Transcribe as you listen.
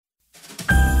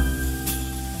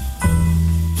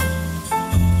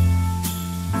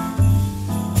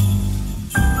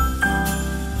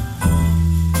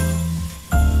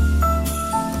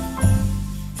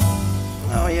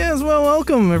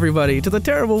welcome everybody to the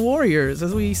Terrible Warriors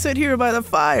as we sit here by the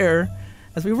fire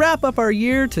as we wrap up our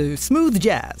year to smooth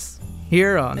jazz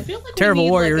here on I feel like Terrible we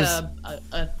need Warriors. Like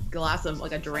a glass of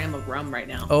like a dram of rum right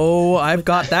now. Oh, I've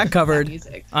got that covered.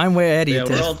 Music. I'm way ahead of you. Yeah,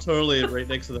 Tiff. we're all totally right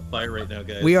next to the fire right now,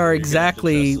 guys. We are So you're gonna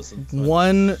exactly have to test this and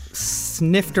one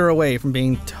snifter away from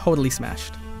being totally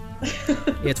smashed.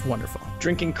 It's wonderful.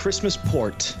 Drinking Christmas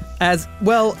port. As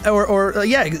well,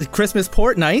 yeah, Christmas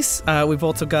port, nice. We've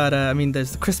also got,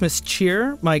 there's the Christmas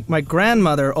cheer. My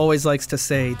grandmother always likes to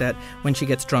say that when she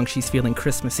gets drunk, she's feeling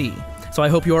Christmassy. So I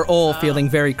hope you're all feeling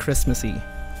very Christmassy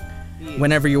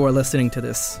whenever you are listening to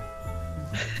this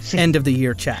end of the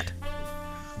year chat.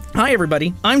 Hi,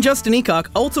 everybody. I'm Justin Eacock,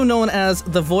 also known as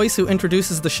the voice who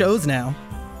introduces the shows now.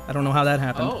 I don't know how that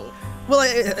happened. Oh.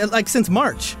 Well, like since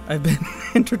March, I've been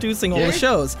introducing all the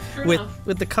shows Fair with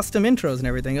enough. the custom intros and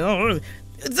everything. Oh,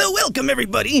 so welcome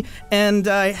everybody, and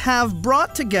I have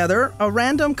brought together a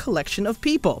random collection of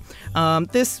people.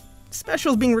 This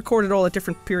special is being recorded all at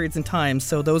different periods and times,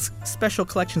 so those special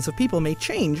collections of people may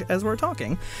change as we're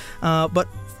talking. But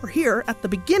for here at the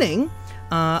beginning,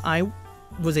 I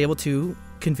was able to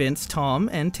convince Tom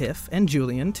and Tiff and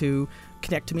Julian to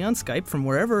connect to me on Skype from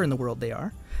wherever in the world they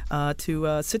are.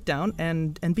 To sit down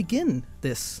and begin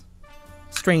this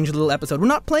strange little episode. We're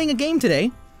not playing a game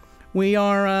today.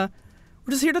 We're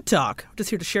just here to talk. We're just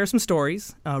here to share some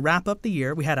stories, wrap up the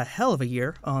year. We had a hell of a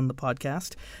year on the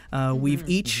podcast. We've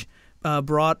each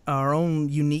brought our own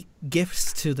unique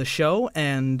gifts to the show,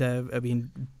 and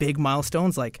big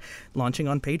milestones like launching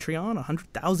on Patreon,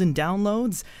 100,000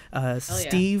 downloads.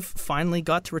 Steve finally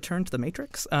got to return to the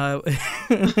Matrix.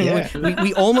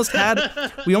 we almost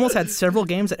had several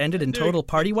games that ended in total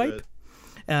party wipe.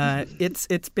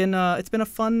 It's been a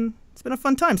fun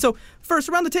time. So first,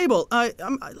 around the table, I'll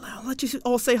let you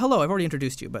all say hello. I've already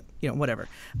introduced you, but whatever.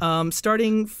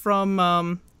 Starting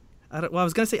from. I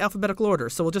was going to say alphabetical order,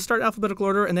 so we'll just start alphabetical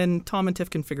order, and then Tom and Tiff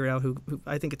can figure out who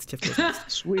I think it's Tiff goes next.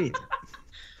 Sweet.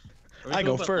 I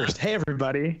go first. Hey,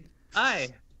 everybody. Hi.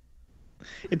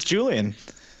 It's Julian.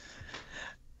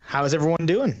 How is everyone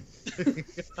doing?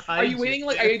 Are you waiting?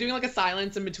 Are you doing like a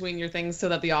silence in between your things so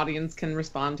that the audience can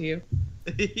respond to you?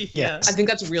 Yes. I think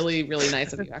that's really, really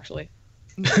nice of you, actually.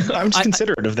 I'm just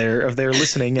considerate of their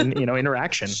listening and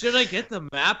interaction. Should I get the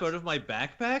map out of my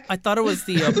backpack? I thought it was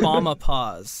the Obama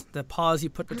pause, the pause you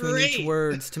put between each Great.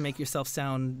 words to make yourself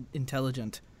sound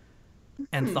intelligent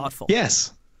and thoughtful.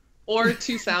 Yes. Or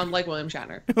to sound like William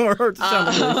Shatner. Or to sound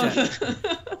like William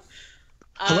Shatner.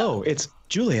 Hello, it's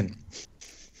Julian.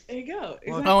 There you go.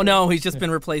 Oh no, he's just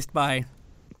been replaced by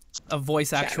a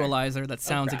voice actualizer that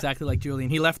sounds crap. exactly like Julian.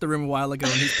 He left the room a while ago,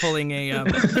 and he's pulling a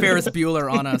Ferris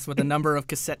Bueller on us with a number of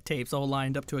cassette tapes all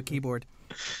lined up to a keyboard.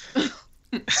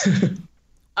 Was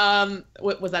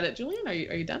that it, Julian? Are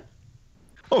you done?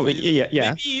 Oh, yeah.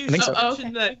 Maybe you I think so.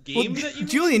 mentioned that game that you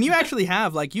Julian, you actually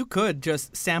have, you could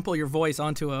just sample your voice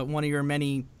onto one of your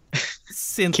many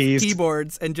synth Keys.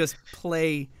 keyboards and just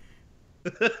play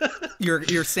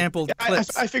your sampled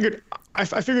clips. I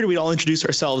figured we'd all introduce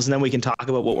ourselves and then we can talk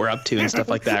about what we're up to and stuff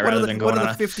like that, rather than going what on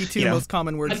are the 52 most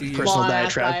common words you use? personal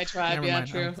Long-ass diatribe. Never Yeah, mind.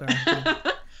 true. Oh, sorry.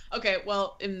 Okay,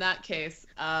 well, in that case,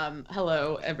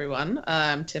 hello everyone.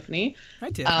 I'm Tiffany. Hi,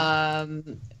 Tiff.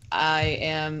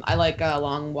 I like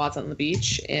long walks on the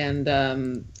beach and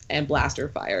blaster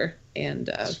fire and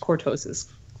Cortos's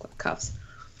cuffs.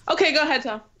 Okay, go ahead,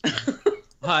 Tom.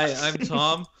 Hi, I'm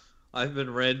Tom. I've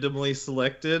been randomly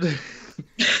selected.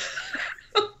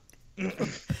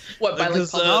 What by like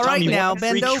Because, public- all right, Tom, you now, want a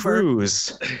free bend over.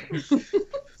 cruise.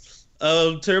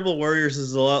 Terrible Warriors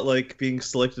is a lot like being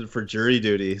selected for jury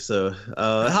duty. So,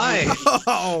 hi.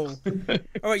 Oh,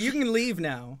 all right, you can leave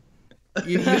now.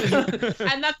 You-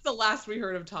 And that's the last we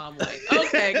heard of Tom White.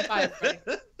 Okay, goodbye,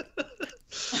 everybody.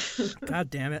 God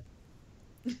damn it.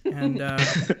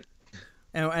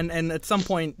 And at some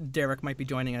point, Derek might be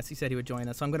joining us. He said he would join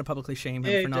us, so I'm going to publicly shame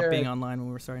him Hey, for not being Derek. online when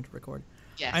we were starting to record.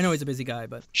 Yes. I know he's a busy guy,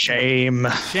 but Shame.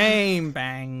 shame,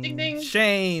 bang, Ding, ding.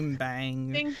 shame,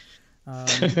 bang. Ding.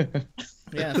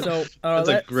 Yeah, so That's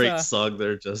a let's, great song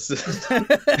there, Justin.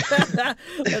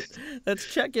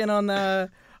 let's check in on how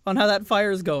that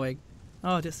fire's going.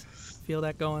 Oh, just feel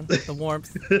that going, the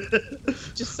warmth.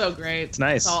 Just so great. It's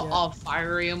nice. It's all, Yeah. all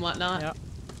fiery and whatnot. Yeah.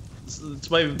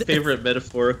 It's my favorite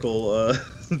metaphorical.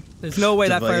 There's no way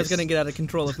that fire's Device. going to get out of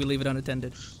control if we leave it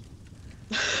unattended.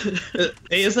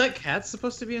 Hey, is that cat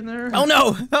supposed to be in there? Oh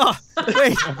no! Oh,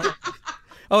 wait.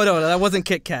 Oh no, that wasn't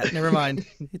Kit Kat. Never mind.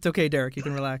 It's okay, Derek. You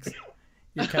can relax.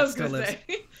 Your I cat was still gonna lives.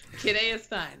 say. Kid A is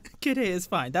fine. Kid A is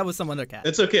fine. That was some other cat.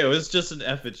 It's okay. It was just an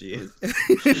effigy.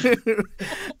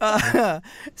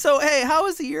 So, hey, how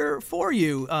was the year for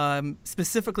you,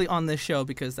 specifically on this show?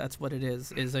 Because that's what it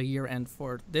is a year end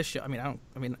for this show.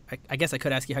 I guess I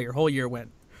could ask you how your whole year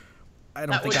went. I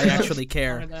don't think I actually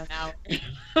care.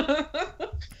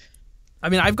 I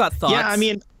mean, I've got thoughts. Yeah, I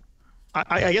mean,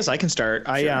 I guess I can start.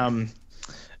 Sure.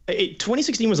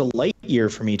 2016 was a light year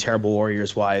for me, Terrible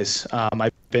Warriors wise.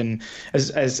 I've been,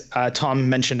 as Tom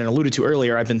mentioned and alluded to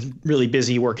earlier, I've been really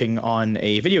busy working on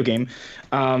a video game,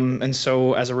 and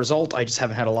so as a result, I just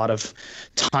haven't had a lot of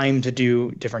time to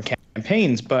do different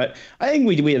campaigns. But I think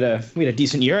we had a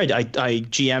decent year. I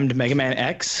GM'd Mega Man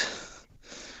X.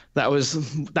 That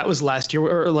was last year,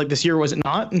 or like this year, was it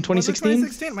not? In 2016?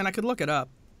 2016. Man, I could look it up.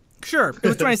 Sure, it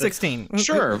was 2016.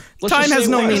 Sure. Time has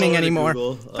no meaning Google. anymore.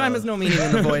 Time has no meaning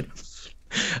in the void.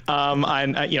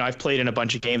 I've played in a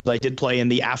bunch of games. I did play in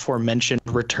the aforementioned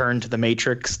Return to the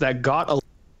Matrix that got a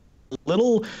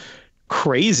little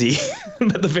crazy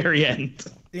at the very end.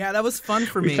 Yeah, that was fun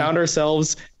for me. We found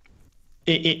ourselves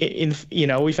knee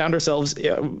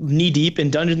deep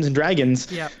in Dungeons and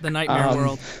Dragons. Yeah, the Nightmare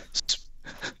World.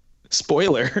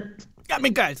 Spoiler. I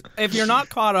mean, guys, if you're not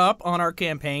caught up on our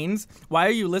campaigns, why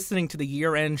are you listening to the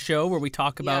year-end show where we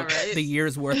talk about the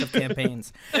year's worth of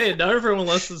campaigns? Hey, not everyone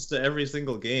listens to every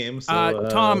single game. So,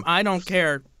 Tom, I don't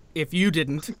care if you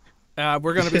didn't.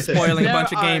 We're going to be spoiling a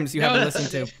bunch of games you haven't listened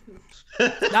to.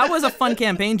 That was a fun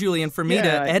campaign, Julian, for me to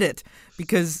edit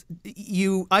because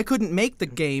I couldn't make the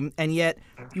game, and yet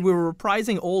you were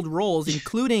reprising old roles,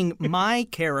 including my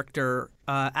character,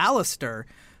 Alistair,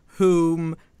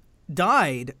 whom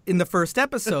died in the first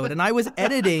episode, and I was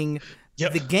editing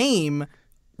the game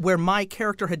where my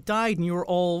character had died, and you were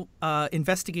all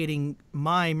investigating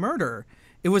my murder.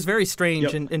 It was very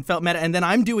strange and felt meta. And then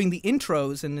I'm doing the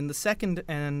intros, and in the second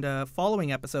and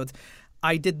following episodes,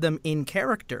 I did them in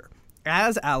character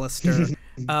as Alistair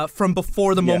from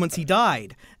before the moments he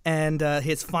died, and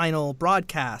his final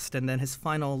broadcast, and then his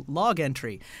final log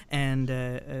entry,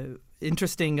 and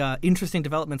interesting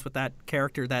developments with that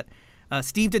character that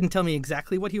Steve didn't tell me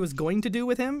exactly what he was going to do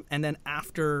with him, and then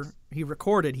after he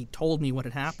recorded, he told me what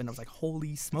had happened. I was like,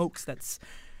 holy smokes, that's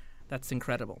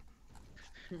incredible.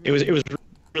 It was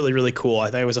really, really cool.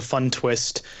 I thought it was a fun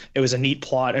twist. It was a neat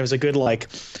plot. It was a good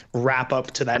wrap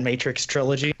up to that Matrix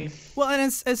trilogy. Well, and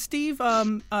as Steve,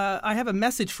 I have a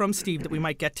message from Steve that we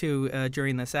might get to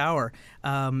during this hour.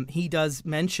 He does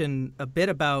mention a bit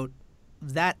about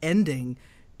that ending.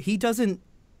 He doesn't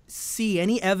see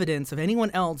any evidence of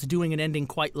anyone else doing an ending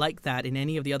quite like that in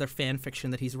any of the other fan fiction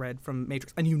that he's read from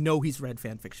Matrix, and he's read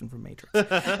fan fiction from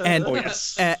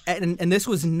Matrix. And and this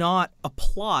was not a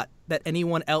plot that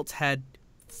anyone else had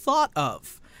thought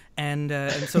of, and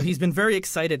so he's been very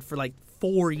excited for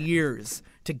 4 years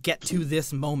to get to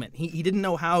this moment. He didn't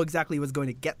know how exactly he was going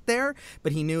to get there,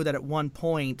 but he knew that at one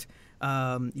point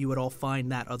you would all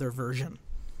find that other version.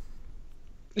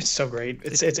 It's so great.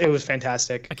 It was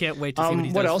fantastic. I can't wait to see what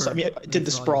he does. What else? I did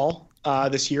the Sprawl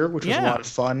this year, which was a lot of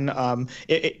fun.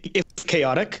 It was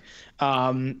chaotic,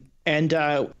 and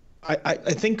I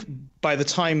think by the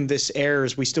time this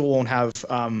airs, we still won't have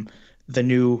the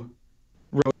new.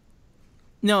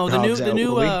 No, the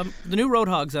new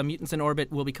Roadhogs, Mutants in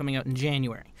Orbit, will be coming out in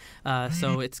January.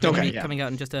 So it's going to be coming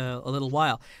out in just a little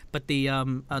while. But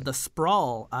the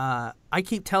Sprawl, I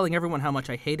keep telling everyone how much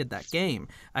I hated that game.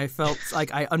 I felt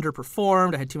like I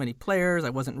underperformed. I had too many players. I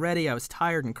wasn't ready. I was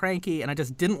tired and cranky, and I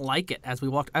just didn't like it as we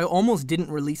walked. I almost didn't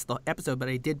release the episode, but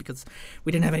I did because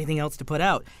we didn't have anything else to put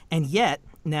out. And yet,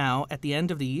 now, at the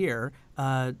end of the year,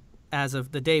 as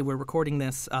of the day we're recording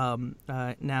this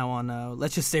now on,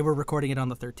 let's just say we're recording it on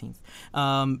the 13th,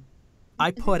 I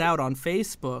put out on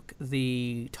Facebook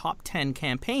the top 10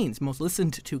 campaigns, most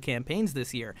listened to campaigns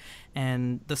this year,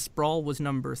 and the Sprawl was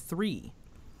number 3.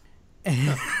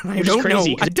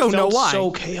 I don't know why.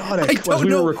 So chaotic. As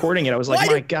we were recording it, I was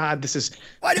like, my God, this is...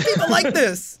 Why do people like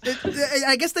this?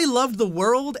 I guess they loved the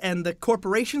world and the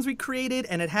corporations we created,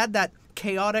 and it had that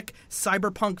chaotic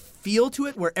cyberpunk feel to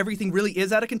it where everything really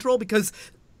is out of control, because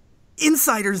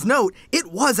insiders note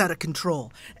it was out of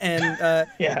control. And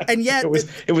and yet it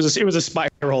was a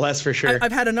spiral, that's for sure.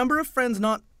 I've had a number of friends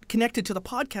not connected to the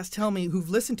podcast tell me, who've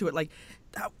listened to it,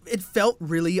 it felt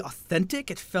really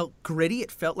authentic. It felt gritty.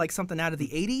 It felt like something out of the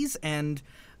 80s, and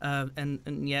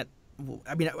yet,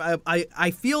 I mean,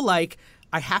 I feel like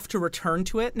I have to return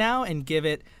to it now and give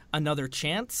it another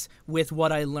chance with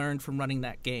what I learned from running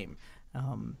that game,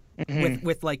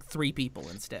 with 3 people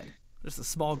instead, just a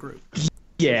small group.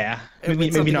 Yeah,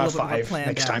 maybe not 5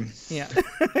 next time. Yeah.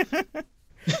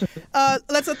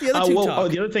 Let's let the other two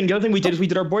talk. The other thing we did is we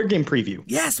did our board game preview.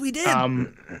 Yes, we did.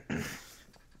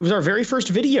 It was our very first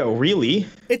video, really.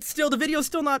 The video's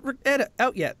still not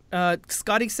out yet.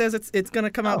 Scotty says it's going to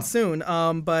come out soon.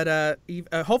 But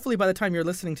hopefully by the time you're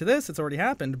listening to this, it's already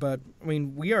happened. But I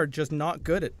mean, we are just not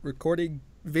good at recording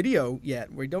video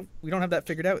yet. We don't have that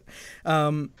figured out.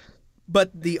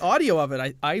 But the audio of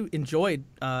it, I enjoyed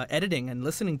editing and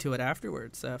listening to it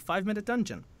afterwards. 5-Minute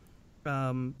Dungeon.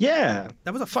 Yeah,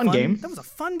 that was a fun game. That was a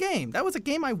fun game. That was a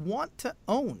game I want to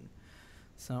own.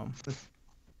 So.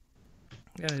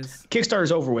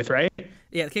 Kickstarter's over with, right?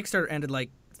 Yeah, the Kickstarter ended like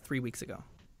 3 weeks ago.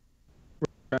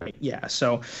 Right. Yeah.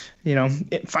 So,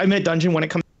 5-Minute Dungeon, when it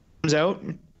comes out,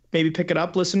 maybe pick it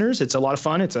up, listeners. It's a lot of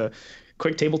fun. It's a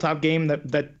quick tabletop game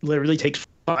that literally takes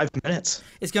 5 minutes.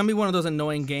 It's gonna be one of those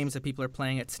annoying games that people are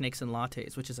playing at Snakes and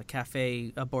Lattes, which is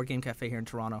a board game cafe here in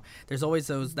Toronto. There's always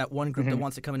that one group that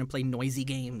wants to come in and play noisy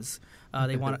games.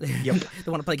 They want to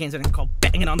play games that are called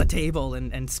banging on the table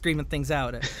and screaming things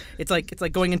out. It's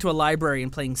like going into a library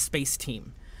and playing Space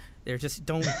Team. They're just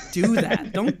don't do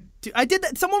that. I did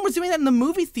that. Someone was doing that in the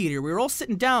movie theater. We were all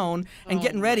sitting down and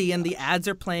getting ready, and the ads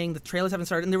are playing. The trailers haven't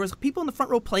started, and there was people in the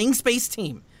front row playing Space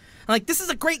Team. I'm like, this is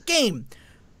a great game,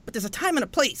 but there's a time and a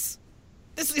place.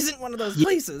 This isn't one of those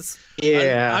places.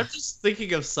 Yeah. I'm just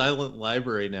thinking of Silent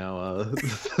Library now,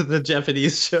 the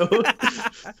Japanese show.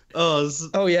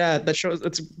 Oh yeah, that show.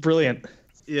 It's brilliant.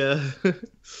 Yeah.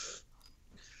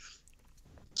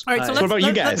 All right, so what about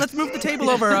you guys? Let's move the table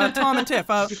over, Tom and Tiff.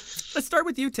 Let's start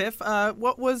with you, Tiff.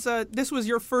 What was this was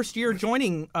your first year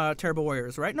joining Terrible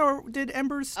Warriors, right? No, did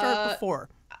Embers start before?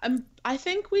 I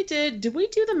think we did. Did we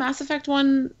do the Mass Effect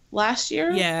one last year?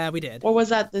 Yeah, we did. Or was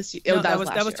that this year? No, that was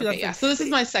last year. 2015. Okay, yeah. So this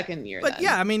is my second year. But then.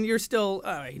 yeah, I mean, you're still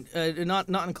not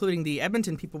including the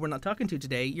Edmonton people we're not talking to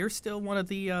today. You're still one of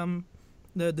the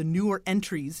newer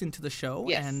entries into the show.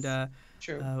 Yes. And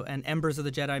True. And Embers of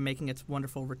the Jedi making its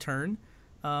wonderful return.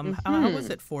 How was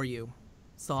it for you?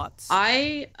 Thoughts?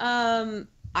 I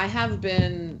have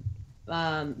been.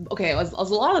 Okay, as a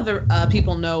lot of the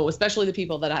people know, especially the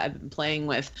people that I've been playing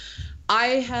with, I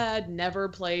had never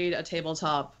played a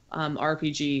tabletop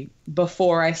RPG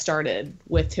before I started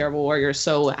with Terrible Warriors.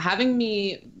 So having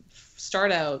me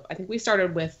start out, I think we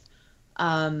started with,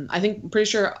 I'm pretty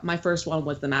sure my first one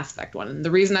was the Mass Effect one. And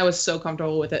the reason I was so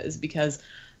comfortable with it is because,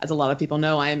 as a lot of people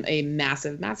know, I'm a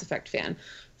massive Mass Effect fan.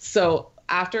 So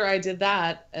after I did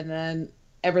that, and then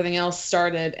everything else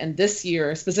started, and this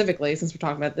year specifically, since we're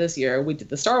talking about this year, we did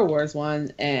the Star Wars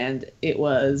one, and it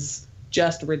was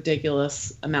just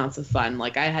ridiculous amounts of fun.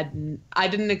 Like I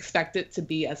didn't expect it to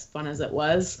be as fun as it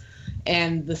was,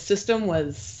 and the system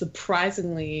was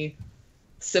surprisingly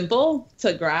simple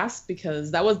to grasp,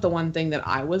 because that was the one thing that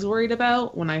I was worried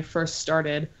about when I first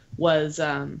started, was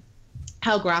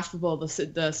how graspable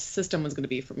the system was going to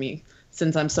be for me,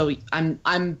 since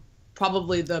I'm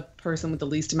probably the person with the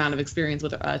least amount of experience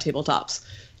with tabletops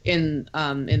in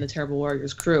the Terrible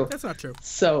Warriors crew. That's not true.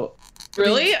 So,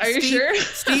 really? Are you sure?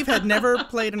 Steve had never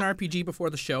played an RPG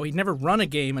before the show. He'd never run a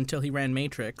game until he ran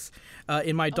Matrix.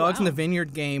 In my Dogs in the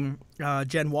Vineyard game,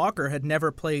 Jen Walker had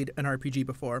never played an RPG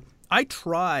before. I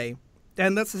try,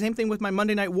 and that's the same thing with my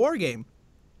Monday Night War game.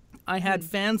 I had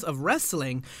fans of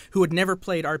wrestling who had never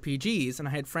played RPGs, and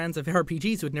I had friends of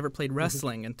RPGs who had never played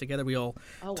wrestling, and together we all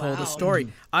told a story.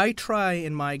 I try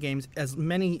in my games, as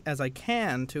many as I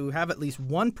can, to have at least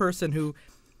one person who,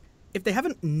 if they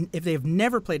have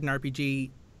never played an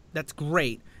RPG, that's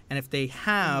great. And if they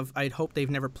have, I'd hope they've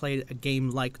never played a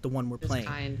game like the one we're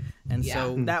playing. And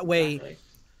so that way, exactly,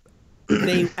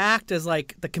 they act as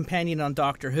like the companion on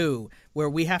Doctor Who, where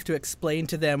we have to explain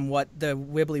to them what the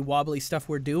wibbly wobbly stuff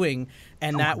we're doing,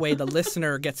 and that way the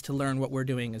listener gets to learn what we're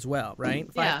doing as well, right?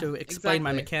 If I have to explain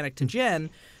my mechanic to Jen,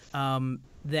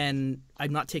 then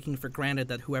I'm not taking for granted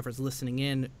that whoever's listening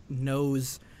in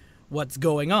knows what's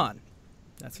going on.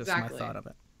 That's just my thought of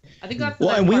it. I think that's the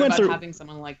best part about having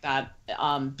someone like that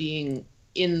being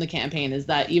in the campaign, is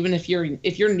that even if you're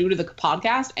new to the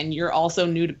podcast and you're also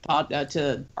new to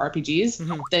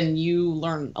RPGs, then you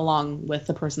learn along with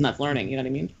the person that's learning. You know what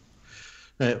I mean?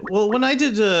 Right. Well, when I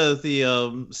did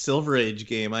the Silver Age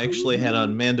game, I actually had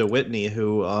on Amanda Whitney,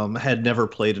 who had never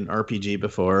played an RPG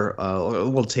before.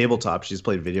 Well, tabletop. She's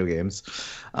played video games.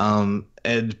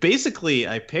 And basically,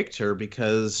 I picked her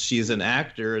because she's an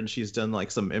actor and she's done like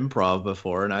some improv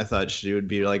before, and I thought she would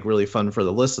be like really fun for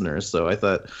the listeners. So I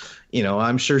thought,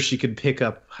 I'm sure she could pick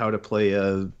up how to play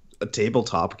a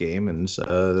tabletop game, and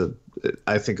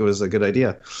I think it was a good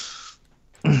idea.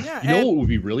 Yeah, what would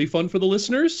be really fun for the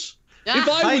listeners? Yeah.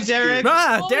 Hi, Derek.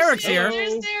 Derek's here.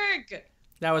 There's Derek.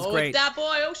 That was great. It's that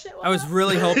boy. Oh shit. I was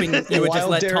really hoping you would just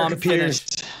let Derek Tom appears.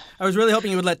 finish. I was really hoping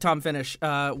you would let Tom finish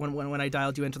when I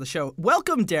dialed you into the show.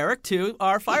 Welcome, Derek, to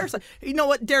our fireside. You know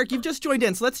what, Derek, you've just joined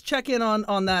in, so let's check in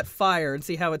on that fire and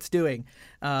see how it's doing.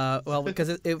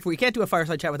 Because if we can't do a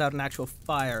fireside chat without an actual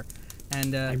fire,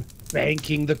 and I'm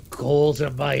banking the goals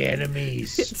of my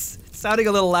enemies. it's sounding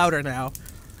a little louder now.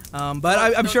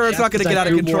 But I'm sure it's not going to get out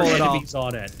of control at all.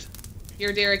 On it.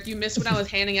 Here, Derek, you missed when I was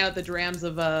handing out the drams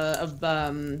of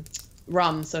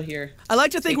rum. So here. I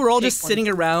like to think we're all just one. sitting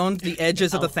around the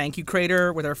edges of the thank you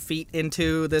crater with our feet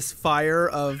into this fire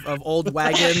of old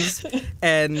wagons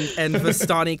and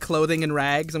Vistani clothing and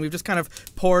rags, and we've just kind of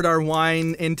poured our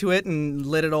wine into it and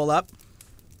lit it all up.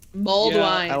 Mulled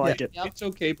wine. I like it. Yep. It's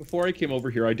okay. Before I came over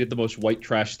here, I did the most white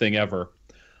trash thing ever.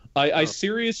 I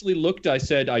seriously looked. I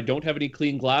said, I don't have any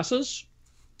clean glasses,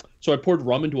 so I poured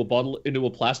rum into a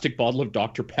plastic bottle of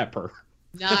Dr. Pepper.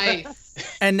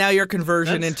 Nice. And now your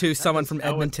conversion That's- into someone that's from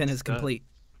how Edmonton it's is done. complete.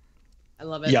 I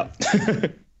love it. Yep.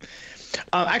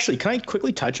 Actually, can I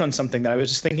quickly touch on something that I was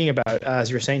just thinking about, as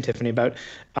you were saying, Tiffany, about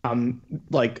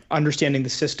like understanding the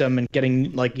system and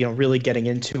getting really getting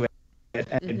into it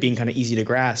and it being kind of easy to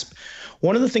grasp.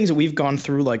 One of the things that we've gone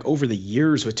through like over the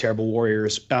years with Terrible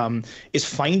Warriors is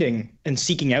finding and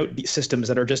seeking out these systems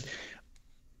that are just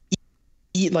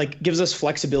like gives us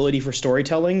flexibility for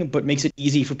storytelling, but makes it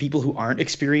easy for people who aren't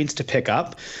experienced to pick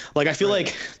up. Like I feel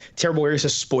like Terrible Warriors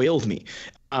has spoiled me.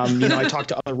 I talk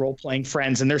to other role-playing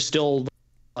friends and they're still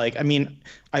like, I mean,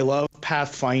 I love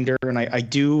Pathfinder and I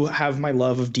do have my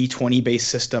love of D20 based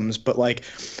systems, but like,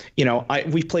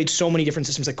 we've played so many different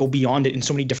systems that go beyond it in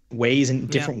so many different ways and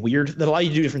different weird that allow you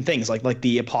to do different things. Like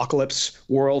the Apocalypse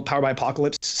world, Powered by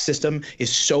Apocalypse system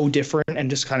is so different and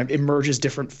just kind of emerges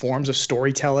different forms of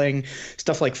storytelling.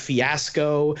 Stuff like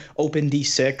Fiasco, Open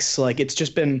D6, like it's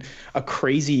just been a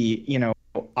crazy,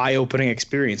 eye-opening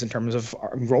experience in terms of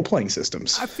role-playing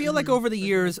systems. I feel like over the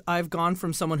years, I've gone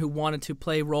from someone who wanted to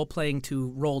play role-playing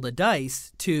to roll the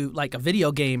dice to like a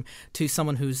video game to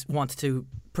someone who wants to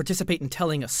participate in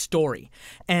telling a story.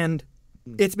 And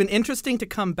it's been interesting to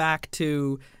come back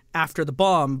to After the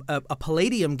Bomb, a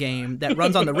Palladium game that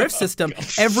runs on the Rift system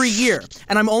every year.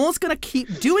 And I'm almost going to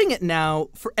keep doing it now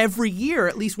for every year,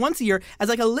 at least once a year, as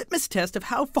like a litmus test of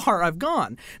how far I've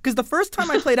gone. Because the first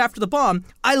time I played After the Bomb,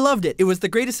 I loved it. It was the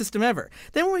greatest system ever.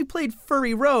 Then when we played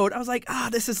Furry Road, I was like,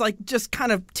 this is like just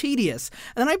kind of tedious.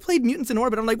 And then I played Mutants in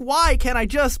Orbit. I'm like, why can't I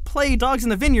just play Dogs in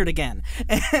the Vineyard again?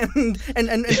 And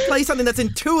play something that's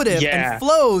intuitive and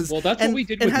flows. Well, that's what we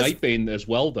did with has... Nightbane as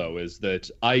well, though, is that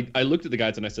I looked at the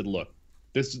guides and I said, look,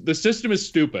 the system is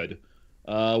stupid.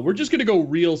 We're just going to go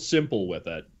real simple with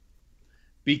it.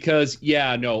 Because,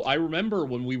 I remember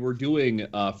when we were doing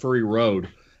Furry Road,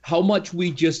 how much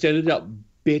we just ended up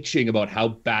bitching about how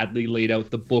badly laid out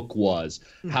the book was,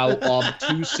 how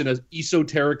obtuse and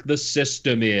esoteric the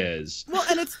system is. Well,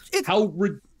 and it's how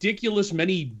ridiculous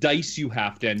many dice you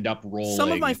have to end up rolling.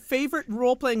 Some of my favorite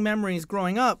role-playing memories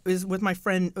growing up is with my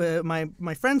friend,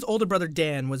 my friend's older brother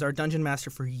Dan was our dungeon master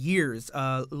for years,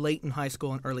 late in high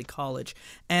school and early college.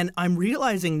 And I'm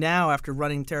realizing now, after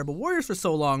running with Terrible Warriors for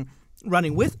so long,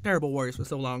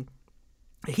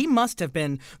 he must have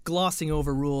been glossing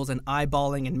over rules and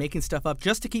eyeballing and making stuff up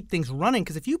just to keep things running.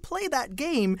 Because if you play that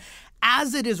game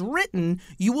as it is written,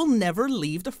 you will never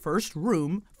leave the first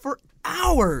room for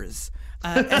hours.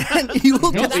 And you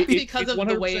will Is just that be, because of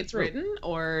the way 100% it's true. written,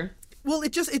 or? Well,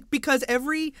 because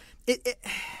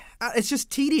it's just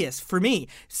tedious for me.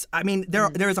 I mean,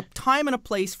 there is a time and a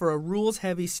place for a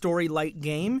rules-heavy, story-light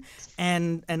game,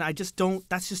 and I just don't.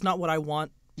 That's just not what I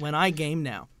want when I game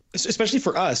now. Especially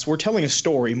for us, we're telling a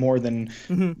story more than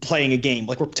playing a game.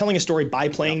 Like, we're telling a story by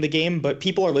playing the game, but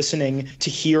people are listening to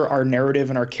hear our narrative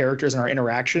and our characters and our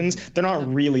interactions. They're not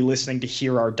really listening to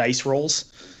hear our dice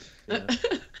rolls.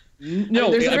 No,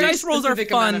 there's a the very dice rolls are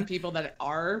specific amount fun. of people that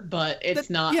are, but it's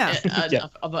not yeah.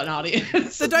 enough of an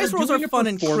audience. The dice rolls are doing a fun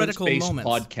in critical performance-based moments.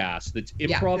 podcast that's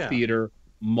improv theater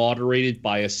moderated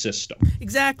by a system.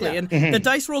 Exactly. And the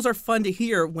dice rolls are fun to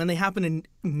hear when they happen in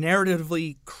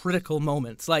narratively critical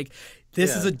moments. Like,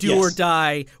 this is a do or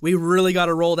die. We really got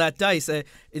to roll that dice. The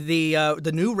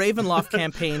new Ravenloft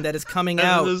campaign that is coming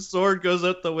out. And the sword goes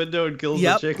out the window and kills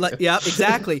the chicken. Yep,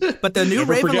 exactly. But the new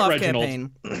Never forget Ravenloft Reginald.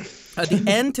 campaign, The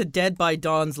End to Dead by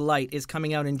Dawn's Light, is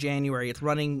coming out in January. It's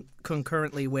running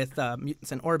concurrently with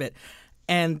Mutants in Orbit.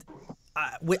 And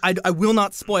I will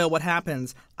not spoil what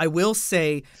happens. I will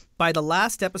say, by the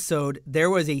last episode, there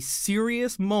was a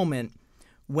serious moment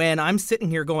when I'm sitting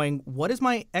here going, what is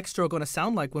my extra going to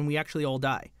sound like when we actually all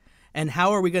die? And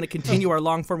how are we going to continue our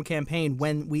long-form campaign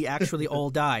when we actually all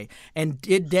die? And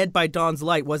did Dead by Dawn's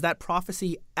Light, was that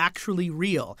prophecy actually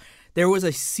real? There was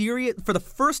a serious, for the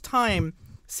first time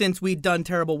since we'd done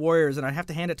Terrible Warriors, and I have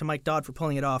to hand it to Mike Dodd for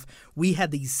pulling it off, we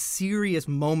had the serious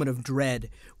moment of dread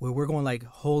where we're going like,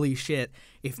 holy shit,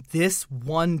 if this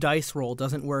one dice roll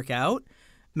doesn't work out,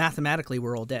 mathematically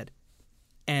we're all dead.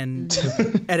 And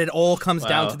and it all comes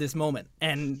down to this moment.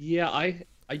 And yeah, I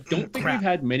don't think we've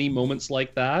had many moments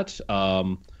like that.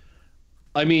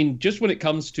 I mean, just when it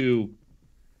comes to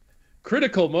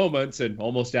critical moments and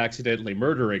almost accidentally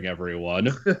murdering everyone.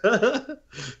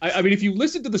 I mean, if you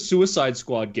listen to the Suicide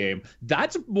Squad game,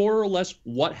 that's more or less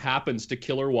what happens to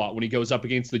Killer Watt when he goes up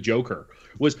against the Joker.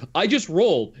 Was I just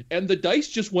rolled and the dice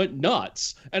just went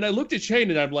nuts, and I looked at Shane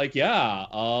and I'm like, yeah,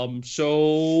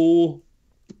 so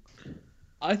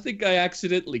I think I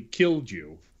accidentally killed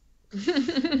you.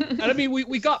 And I mean,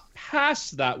 we got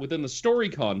past that within the story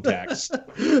context,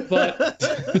 but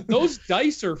those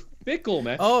dice are fickle,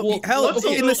 man. Oh, well, hell,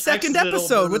 in the second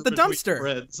episode with the dumpster.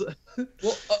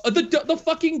 Well, the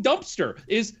fucking dumpster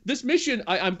is this mission.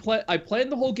 I planned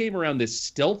the whole game around this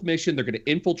stealth mission. They're going to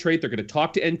infiltrate. They're going to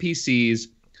talk to NPCs.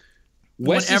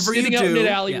 Wes is sitting out in an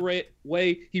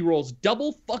alleyway. He rolls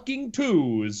double fucking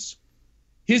twos.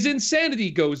 His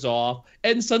insanity goes off,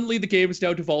 and suddenly the game is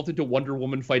now devolved into Wonder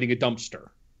Woman fighting a dumpster.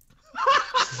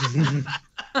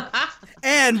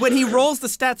 And when he rolls the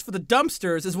stats for the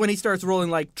dumpsters is when he starts rolling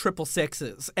like triple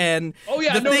sixes. And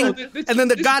and then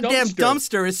the goddamn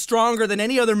dumpster is stronger than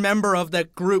any other member of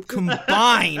that group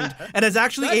combined, and is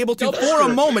actually able to, for a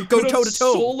moment, go toe to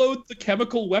toe. Soloed the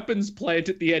chemical weapons plant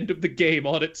at the end of the game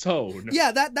on its own.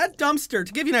 Yeah, that dumpster,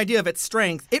 to give you an idea of its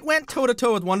strength, it went toe to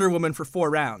toe with Wonder Woman for 4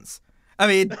 rounds. I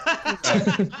mean,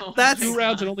 that's 2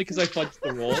 rounds, and only because I fudged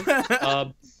the roll.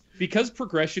 Because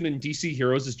progression in DC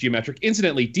Heroes is geometric.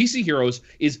 Incidentally, DC Heroes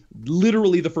is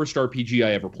literally the first RPG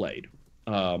I ever played.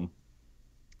 And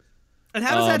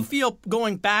how does that feel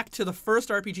going back to the first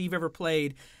RPG you've ever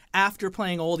played after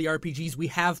playing all the RPGs we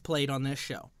have played on this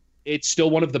show? It's still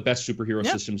one of the best superhero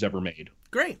systems ever made.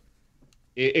 Great.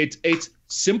 It's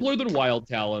simpler than Wild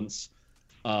Talents.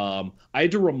 I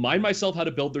had to remind myself how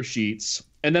to build their sheets.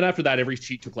 And then after that, every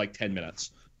sheet took like 10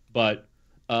 minutes. But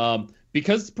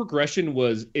because progression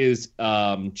is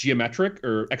geometric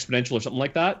or exponential or something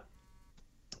like that,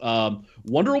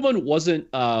 Wonder Woman wasn't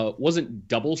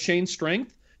double Shane's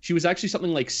strength. She was actually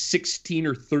something like 16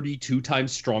 or 32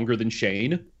 times stronger than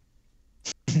Shane.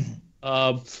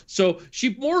 So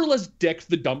she more or less decked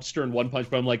the dumpster in one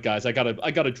punch. But I'm like, guys, I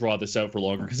gotta draw this out for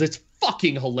longer because it's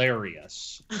fucking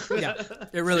hilarious. Yeah,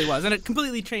 it really was, and it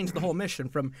completely changed the whole mission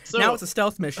from now it's a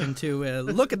stealth mission to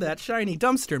look at that shiny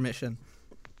dumpster mission.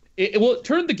 It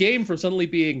turned the game from suddenly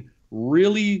being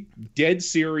really dead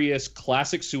serious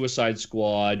classic Suicide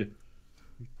Squad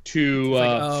to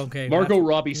Margot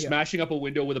Robbie smashing up a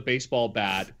window with a baseball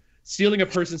bat, stealing a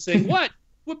person, saying, "What?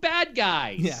 We're bad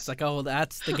guys." Yeah, it's like, oh,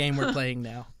 that's the game we're playing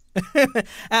now.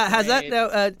 Has that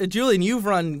now, Julian? You've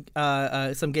run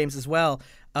some games as well,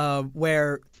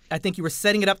 where I think you were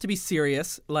setting it up to be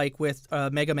serious, like with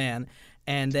Mega Man,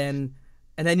 and then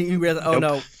you realize, oh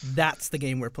no, that's the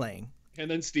game we're playing. And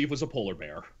then Steve was a polar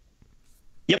bear.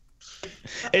 Yep.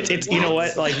 It's you know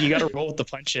what, like you got to roll with the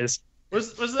punches.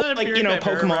 Was that like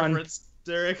Pokemon reference,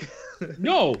 Derek?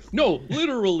 No,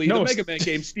 literally the Mega Man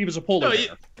game. Steve is a polar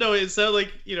bear. No, it sounded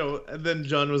like and then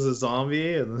John was a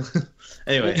zombie, and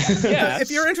anyway. Yeah,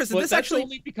 if you're interested, this that's actually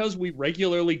only because we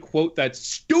regularly quote that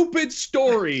stupid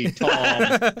story,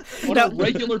 Tom, on a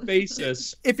regular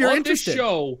basis. If you're on interested, this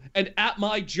show and at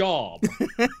my job,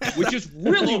 which is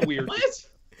really weird. What?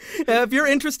 If you're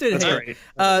interested in it,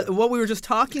 what we were just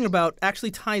talking about actually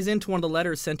ties into one of the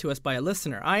letters sent to us by a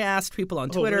listener. I asked people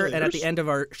on Twitter and at the end of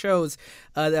our shows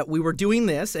that we were doing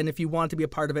this, and if you want to be a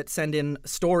part of it, send in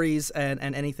stories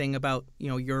and anything about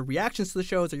your reactions to the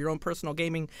shows or your own personal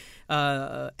gaming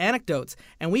anecdotes.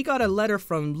 And we got a letter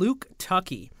from Luke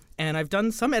Tucky. And I've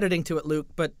done some editing to it, Luke,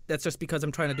 but that's just because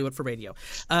I'm trying to do it for radio.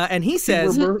 And he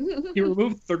says... He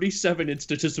removed 37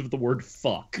 instances of the word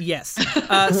fuck. Yes.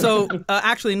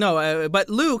 Actually, no. But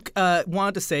Luke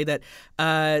wanted to say that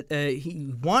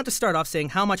he wanted to start off saying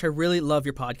how much I really love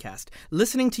your podcast.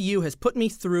 Listening to you has pulled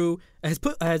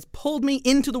me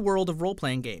into the world of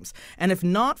role-playing games. And if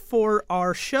not for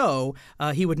our show,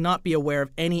 he would not be aware of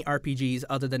any RPGs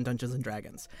other than Dungeons &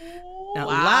 Dragons.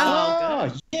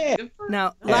 Now,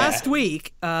 last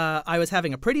week, I was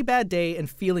having a pretty bad day and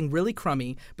feeling really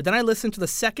crummy, but then I listened to the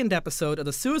second episode of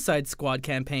the Suicide Squad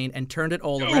campaign and turned it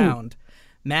all around.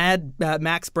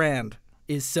 Max Brand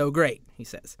is so great, he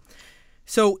says.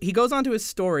 So he goes on to his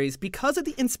stories. Because of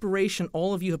the inspiration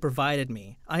all of you have provided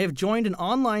me, I have joined an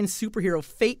online superhero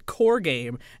Fate core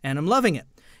game, and I'm loving it.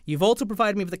 You've also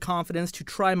provided me with the confidence to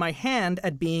try my hand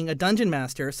at being a dungeon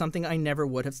master, something I never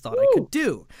would have thought I could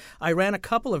do. I ran a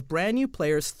couple of brand new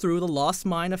players through the Lost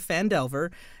Mine of Phandelver,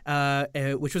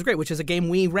 which was great, which is a game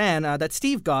we ran that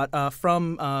Steve got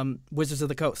from Wizards of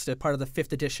the Coast, part of the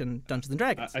 5th edition Dungeons &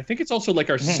 Dragons. I think it's also like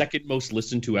our second most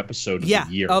listened to episode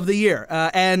of the year.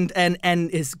 And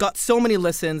it's got so many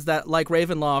listens that, like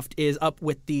Ravenloft, is up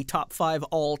with the top 5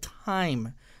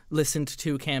 all-time listened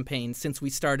to campaigns since we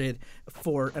started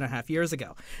 4.5 years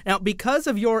ago. Now, because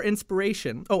of your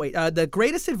inspiration, the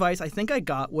greatest advice I think I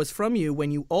got was from you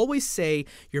when you always say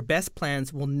your best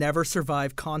plans will never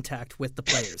survive contact with the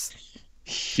players.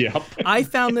 Yep. I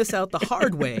found this out the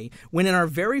hard way when in our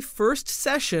very first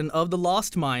session of the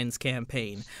Lost Mines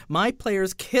campaign, my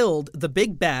players killed the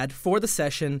big bad for the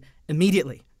session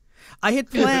immediately. I had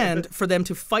planned for them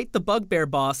to fight the bugbear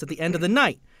boss at the end of the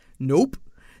night. Nope.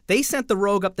 They sent the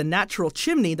rogue up the natural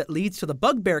chimney that leads to the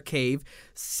bugbear cave,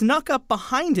 snuck up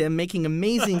behind him, making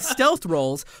amazing stealth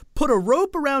rolls, put a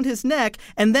rope around his neck,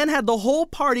 and then had the whole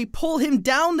party pull him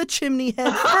down the chimney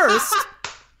head first.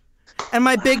 And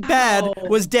my big bad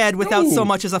was dead without so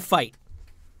much as a fight.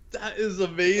 That is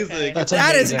amazing.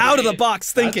 That is out of the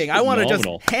box thinking. I want to just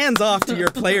hands off to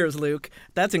your players, Luke.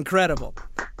 That's incredible.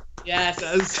 Yes.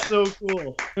 That is so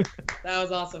cool. That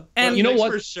was awesome. And you know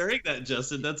what? Thanks for sharing that,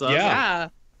 Justin. That's awesome. Yeah.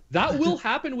 That will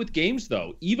happen with games,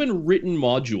 though, even written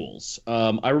modules.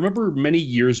 I remember many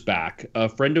years back, a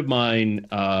friend of mine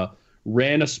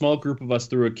ran a small group of us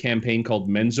through a campaign called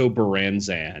Menzo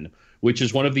Baranzan, which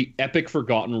is one of the epic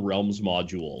Forgotten Realms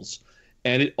modules.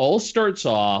 And it all starts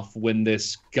off when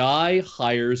this guy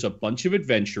hires a bunch of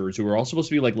adventurers who are all supposed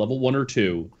to be like level 1 or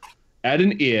 2 at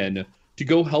an inn to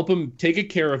go help him take a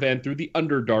caravan through the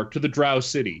Underdark to the Drow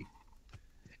City.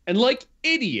 And like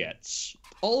idiots,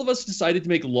 all of us decided to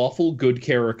make lawful good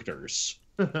characters.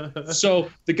 So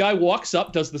the guy walks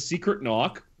up, does the secret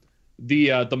knock,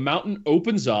 the mountain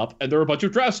opens up, and there are a bunch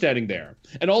of drow standing there.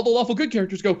 And all the lawful good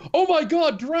characters go, "Oh my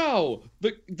god, drow!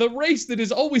 The race that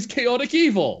is always chaotic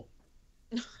evil!"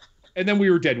 And then we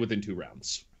were dead within 2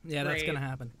 rounds. Yeah, that's going to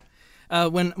happen.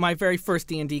 When my very first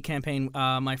D&D campaign,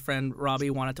 my friend Robbie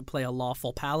wanted to play a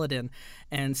lawful paladin,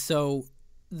 and so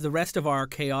the rest of our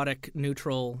chaotic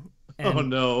neutral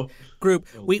group,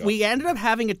 we ended up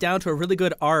having it down to a really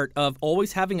good art of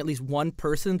always having at least one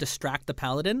person distract the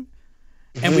paladin.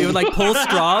 And we would like pull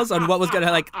straws on what was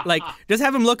gonna like just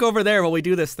have him look over there while we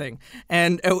do this thing.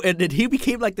 And he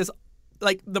became like this,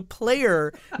 like the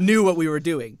player knew what we were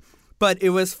doing, but it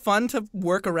was fun to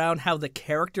work around how the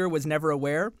character was never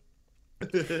aware.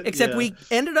 Except we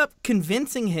ended up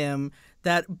convincing him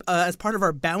that as part of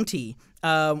our bounty,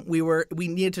 we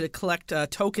needed to collect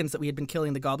tokens that we had been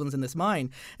killing the goblins in this mine,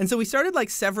 and so we started like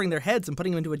severing their heads and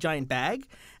putting them into a giant bag.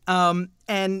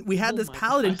 And we had this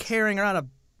paladin carrying around a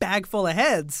bag full of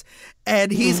heads,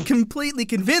 and he's completely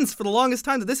convinced for the longest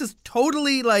time that this is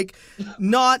totally like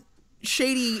not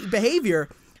shady behavior.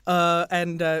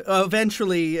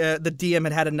 Eventually, the DM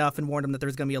had enough and warned him that there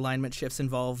was going to be alignment shifts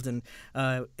involved, and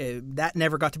that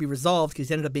never got to be resolved because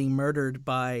he ended up being murdered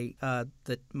by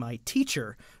my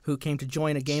teacher, who came to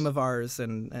join a game of ours,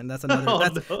 and that's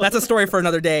another that's a story for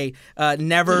another day.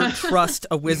 Never trust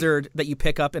a wizard that you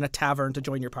pick up in a tavern to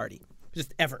join your party.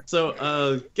 Just ever.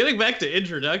 So, getting back to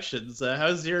introductions,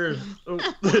 how's your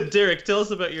Derek? Tell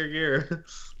us about your year.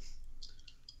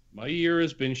 My year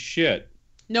has been shit.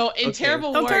 No, in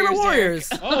Terrible Warriors. Terrible Warriors.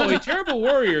 Oh, in Terrible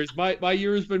Warriors, my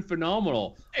year has been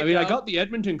phenomenal. I mean, I got the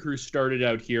Edmonton crew started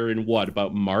out here in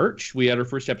about March? We had our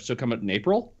first episode come out in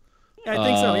April. Yeah, I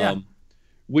think so, yeah.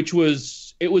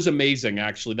 It was amazing,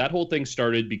 actually. That whole thing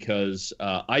started because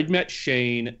I'd met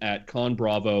Shane at Con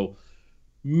Bravo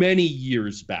many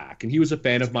years back, and he was a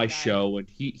fan of my show, and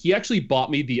he actually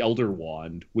bought me the Elder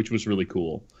Wand, which was really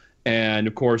cool. And,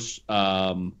 of course,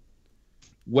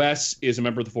 Wes is a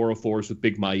member of the 404s with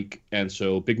Big Mike, and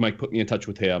so Big Mike put me in touch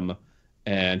with him,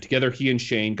 and together he and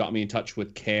Shane got me in touch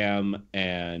with Cam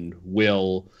and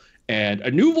Will, and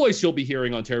a new voice you'll be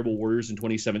hearing on Terrible Warriors in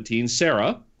 2017,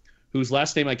 Sarah, whose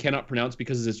last name I cannot pronounce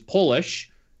because it's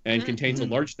Polish and contains a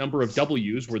large number of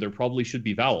W's where there probably should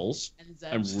be vowels.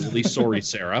 I'm really sorry,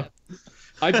 Sarah.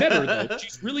 I met her, though.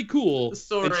 She's really cool.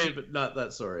 Sorry, but not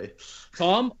that sorry.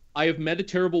 Tom, I have met a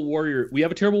Terrible Warrior. We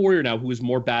have a Terrible Warrior now who is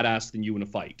more badass than you in a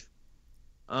fight.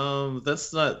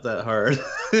 That's not that hard.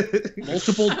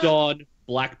 Multiple Dawn,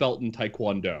 black belt in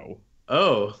Taekwondo.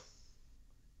 Oh.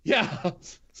 Yeah.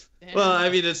 Well, I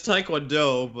mean, it's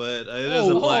Taekwondo, but it is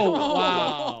a black belt.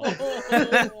 Wow.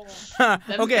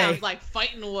 That Okay. sounds like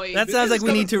fighting weight. That sounds like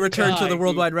we need to return to the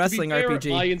Worldwide To be Wrestling fair,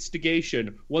 RPG. My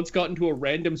instigation once got into a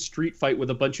random street fight with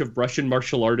a bunch of Russian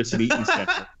martial artists in Eaton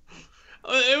Center.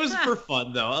 It was for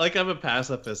fun, though. Like, I'm a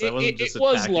pacifist. I wasn't just it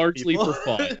was attacking largely people.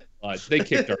 for fun, but they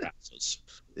kicked our asses.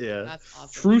 Yeah. That's awesome.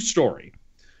 True story.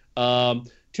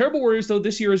 Terrible Warriors, though,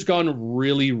 this year has gone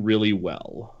really, really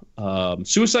well.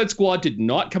 Suicide Squad did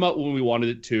not come out when we wanted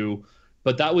it to,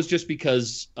 but that was just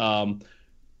because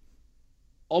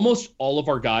almost all of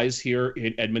our guys here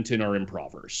in Edmonton are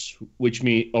improvers,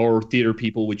 or theater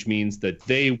people, which means that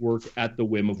they work at the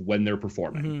whim of when they're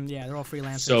performing. Yeah, they're all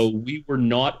freelancers. So we were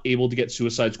not able to get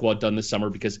Suicide Squad done this summer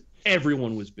because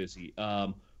everyone was busy.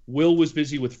 Will was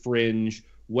busy with Fringe.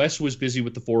 Wes was busy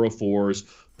with the 404s.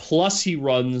 Plus, he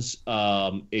runs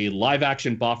a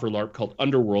live-action boffer LARP called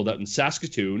Underworld out in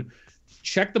Saskatoon.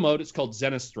 Check them out. It's called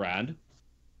Zenistrand.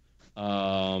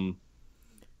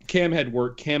 Cam had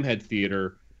work. Cam had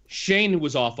theater. Shane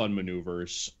was off on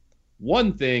maneuvers.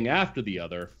 One thing after the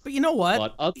other. But you know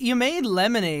what? But You made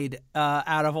lemonade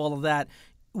out of all of that.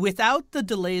 Without the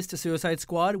delays to Suicide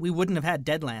Squad, we wouldn't have had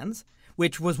Deadlands,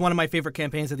 which was one of my favorite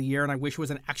campaigns of the year, and I wish it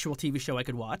was an actual TV show I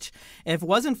could watch. And if it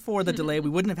wasn't for the delay, we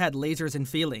wouldn't have had Lasers and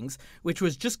Feelings, which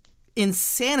was just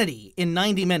insanity in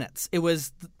 90 minutes. It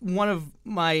was one of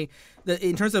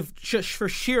in terms of for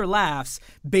sheer laughs,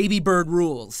 Baby Bird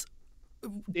rules.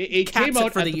 It caps came it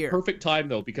out for at the the year. perfect time,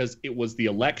 though, because it was the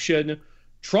election.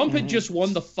 Trump had just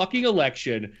won the fucking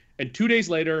election, and 2 days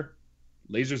later,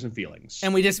 Lasers and Feelings.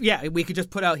 And we could just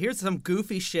put out, here's some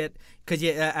goofy shit, because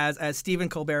as Stephen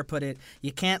Colbert put it,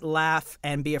 you can't laugh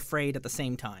and be afraid at the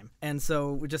same time. And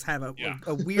so we just have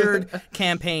a weird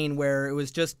campaign where it was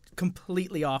just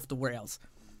completely off the rails.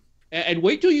 And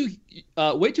wait till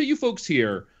you folks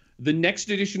hear the next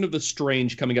edition of The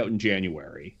Strange coming out in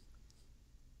January.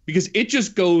 Because it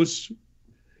just goes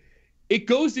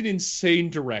in insane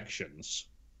directions.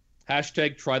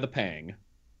 Hashtag try the pang.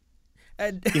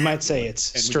 You might say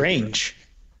it's strange.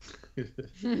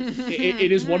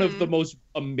 It is one of the most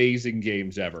amazing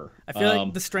games ever. I feel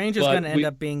like The Strange is but going to end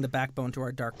up being the backbone to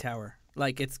our Dark Tower.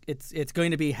 Like it's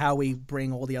going to be how we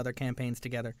bring all the other campaigns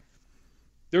together.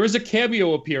 There is a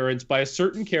cameo appearance by a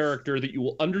certain character that you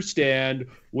will understand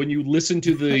when you listen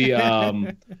to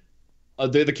the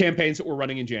the campaigns that we're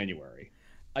running in January.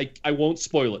 I won't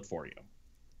spoil it for you.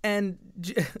 And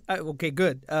okay,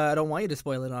 good. I don't want you to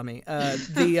spoil it on me.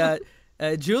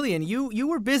 Julian, you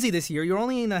were busy this year. You're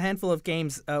only in a handful of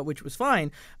games, which was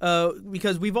fine,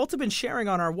 because we've also been sharing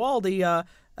on our wall the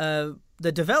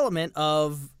development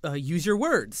of Use Your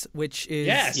Words, which is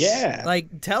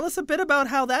like, tell us a bit about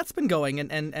how that's been going,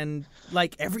 and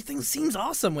like everything seems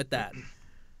awesome with that.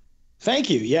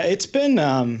 Thank you. Yeah, it's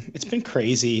been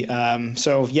crazy.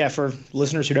 So yeah, for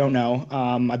listeners who don't know,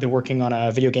 I've been working on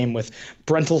a video game with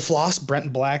Brent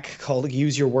Black called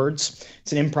Use Your Words.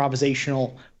 It's an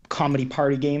improvisational comedy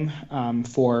party game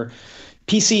for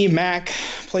PC, Mac,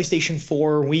 PlayStation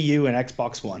 4, Wii U, and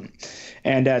Xbox One.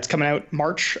 And it's coming out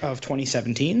March of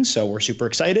 2017, so we're super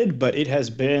excited, but it has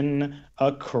been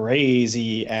a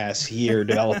crazy ass year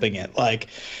developing it. Like,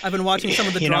 I've been watching some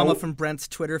of the drama from Brent's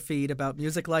Twitter feed about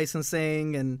music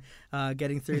licensing and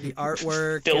getting through the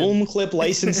artwork. Film clip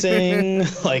licensing,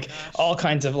 like all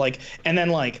kinds of and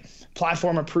then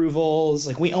platform approvals.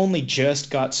 Like, we only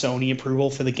just got Sony approval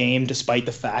for the game, despite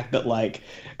the fact that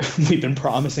we've been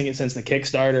promising it since the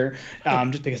Kickstarter,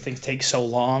 just because things take so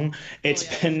long.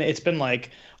 It's been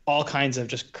all kinds of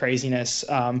just craziness.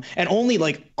 And only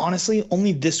honestly,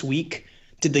 only this week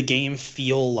did the game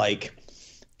feel like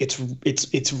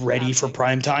it's ready for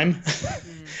prime time.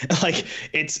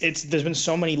 There's been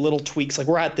so many little tweaks.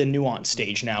 We're at the nuance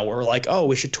stage now where we're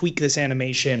we should tweak this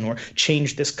animation or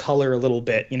change this color a little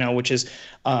bit, which is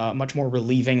a much more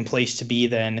relieving place to be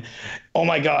than, oh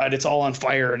my God, it's all on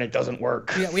fire and it doesn't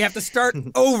work. Yeah, we have to start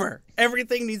over.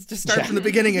 Everything needs to start from the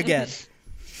beginning again.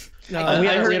 We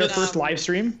had our first live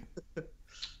stream.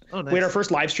 Oh, nice. We had our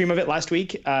first live stream of it last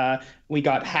week. We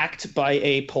got hacked by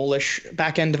a Polish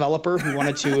back-end developer who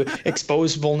wanted to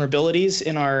expose vulnerabilities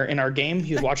in our game.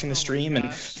 He was watching the stream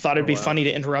and thought it'd be funny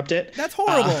to interrupt it. That's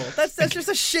horrible. That's just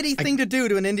a shitty thing to do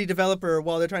to an indie developer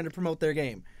while they're trying to promote their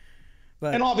game.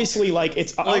 But, and obviously,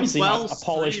 it's obviously not a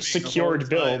polished, secured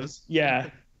build. Yeah,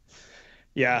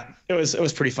 it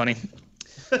was pretty funny.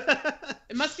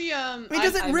 It must be.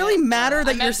 does it really matter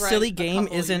that your silly game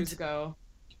isn't?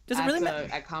 Does it really matter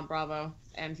at Comp Bravo?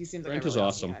 And he seems like Brent a is really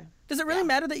awesome. guy. Does it really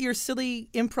matter that your silly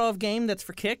improv game that's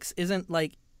for kicks isn't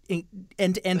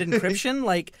end-to-end encryption?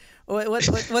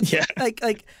 What? Yeah.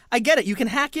 I get it. You can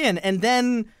hack in and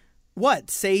then what?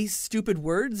 Say stupid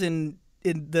words in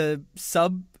the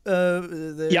sub.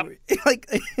 Yep. Like,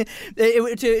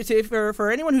 for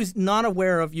anyone who's not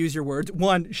aware of Use Your Words,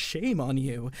 one, shame on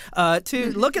you.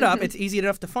 To look it up, it's easy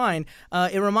enough to find.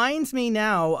 It reminds me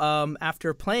now,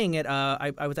 after playing it,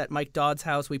 I was at Mike Dodd's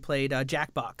house. We played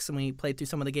Jackbox, and we played through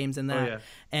some of the games in that. Oh,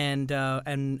 yeah.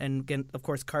 And again, of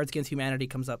course, Cards Against Humanity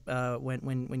comes up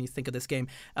when you think of this game.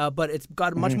 But it's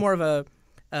got much more of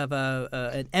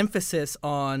an emphasis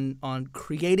on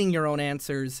creating your own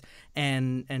answers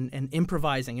and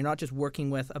improvising. You're not just working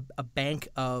with a bank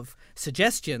of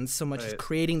suggestions so much as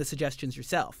creating the suggestions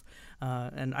yourself.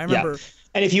 And I remember,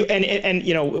 and if you and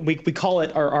you know, we call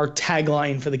it our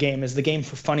tagline for the game is the game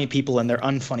for funny people and their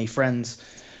unfunny friends,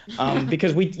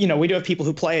 because we do have people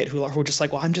who play it who are just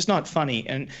like, well, I'm just not funny.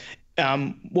 And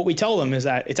what we tell them is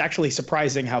that it's actually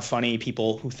surprising how funny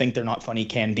people who think they're not funny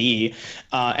can be.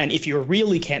 And if you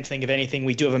really can't think of anything,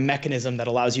 we do have a mechanism that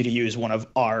allows you to use one of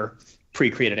our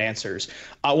pre-created answers.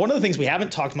 One of the things we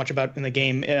haven't talked much about in the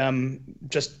game,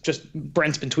 just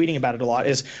Brent's been tweeting about it a lot,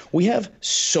 is we have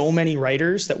so many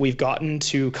writers that we've gotten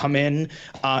to come in,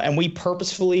 and we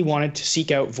purposefully wanted to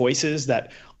seek out voices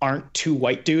that aren't two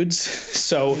white dudes.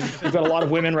 So we've got a lot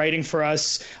of women writing for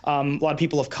us, a lot of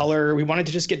people of color. We wanted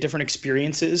to just get different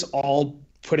experiences, all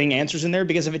putting answers in there,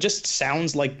 because if it just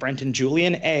sounds like Brent and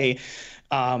Julian,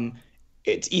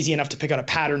 it's easy enough to pick out a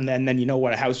pattern then you know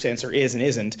what a house answer is and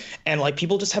isn't. And like,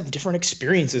 people just have different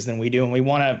experiences than we do, and we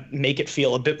want to make it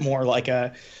feel a bit more like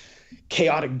a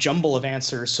chaotic jumble of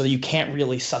answers so that you can't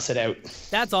really suss it out.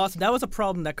 That's awesome. That was a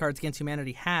problem that Cards Against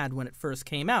Humanity had when it first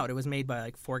came out. It was made by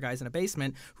like 4 guys in a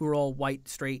basement who were all white,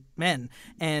 straight men.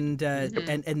 And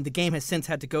and the game has since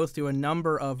had to go through a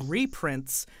number of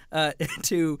reprints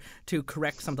to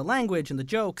correct some of the language and the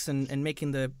jokes and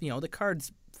making the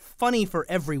cards funny for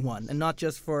everyone and not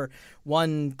just for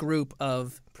one group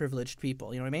of privileged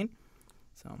people. You know what I mean?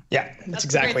 So yeah, that's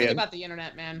exactly the great thing it. about the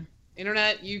internet, man.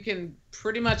 Internet, you can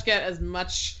pretty much get as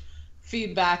much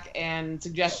feedback and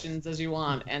suggestions as you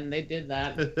want, and they did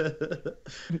that.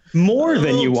 More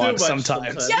than you want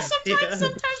sometimes. Yeah,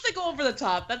 sometimes they go over the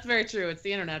top. That's very true. It's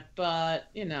the internet, but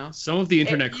some of the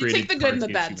internet you take the good and the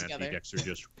bad together. Decks are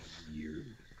just weird.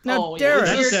 Now, Derek,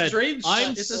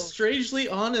 it's a strangely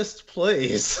honest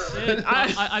place.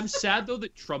 I'm sad though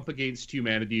that Trump Against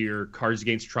Humanity or Cards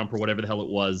Against Trump or whatever the hell it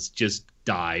was just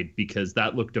died, because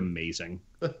that looked amazing.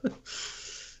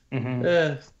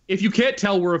 If you can't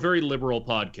tell, we're a very liberal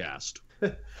podcast.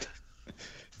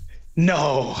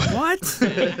 No. What?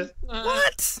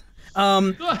 What?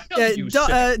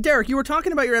 Derek, you were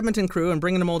talking about your Edmonton crew and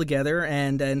bringing them all together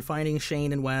and finding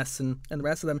Shane and Wes and the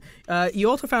rest of them. You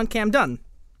also found Cam Dunn,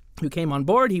 who came on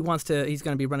board. He's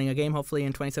going to be running a game hopefully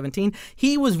in 2017.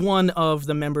 He was one of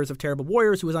the members of Terrible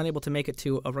Warriors who was unable to make it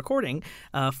to a recording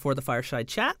for the Fireside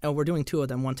Chat. We're doing 2 of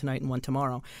them, one tonight and one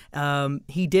tomorrow.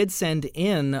 He did send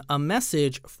in a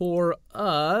message for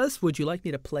us. Would you like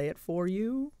me to play it for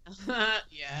you?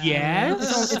 Yeah.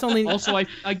 Yes. It's only... Also,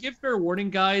 I give fair warning,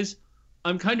 guys.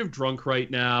 I'm kind of drunk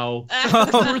right now. 2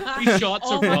 or 3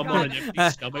 shots of rum on an empty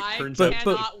stomach turns out.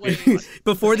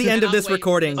 Before the end of this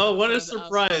recording. Oh, what a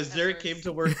surprise! Derek came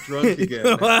to work drunk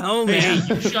again. Oh man!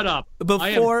 Hey, you shut up.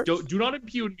 Do not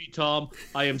impugn me, Tom.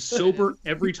 I am sober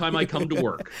every time I come to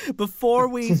work. Before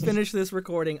we finish this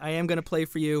recording, I am going to play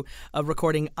for you a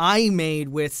recording I made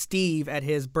with Steve at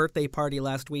his birthday party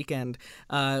last weekend,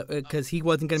 because he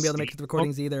wasn't going to be able to make it to the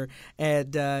recordings either,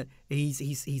 and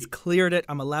he's cleared it.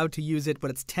 I'm allowed to use it, but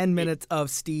it's 10 minutes of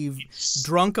Steve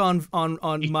drunk on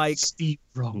mic. Steve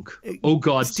drunk. Oh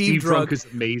God, Steve drunk is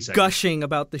amazing. Gushing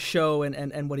about the show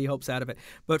and what he hopes out of it.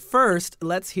 But first,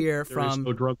 let's hear there is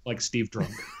no drunk like Steve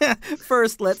drunk.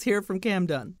 First, let's hear from Cam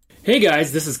Dunn. Hey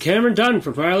guys, this is Cameron Dunn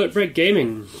from Violet Brick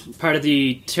Gaming, part of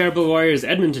the Terrible Warriors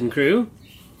Edmonton crew.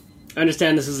 I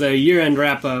understand this is a year-end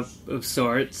wrap-up of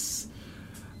sorts.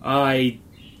 I've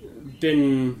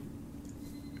been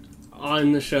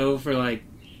on the show for like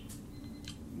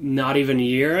not even a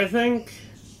year, I think.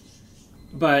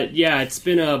 But yeah, it's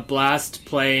been a blast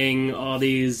playing all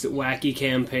these wacky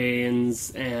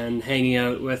campaigns and hanging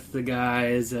out with the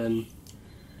guys, and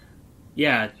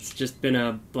yeah, it's just been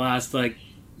a blast, like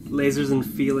Lasers and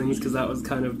Feelings, because that was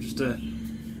kind of just a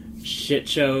shit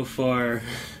show for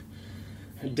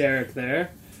Derek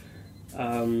there.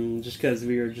 Just because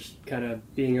we were just kind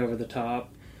of being over the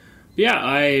top. But yeah,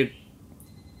 I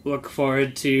look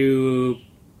forward to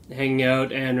hanging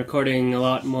out and recording a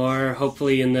lot more.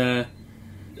 Hopefully in the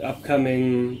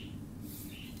upcoming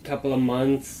couple of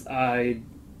months I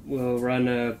will run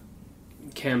a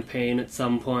campaign at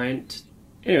some point.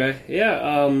 Anyway,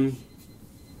 yeah,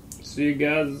 see you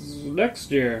guys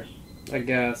next year. I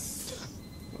guess.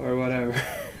 Or whatever.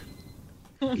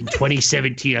 In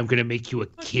 2017, I'm gonna make you a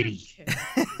kitty.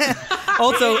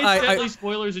 Also, Incidentally,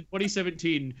 spoilers in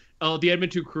 2017, the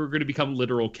Edmonton Crew are going to become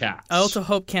literal cats. I also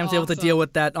hope Cam's able to deal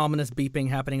with that ominous beeping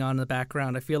happening on in the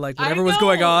background. I feel like whatever was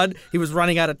going on, he was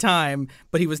running out of time,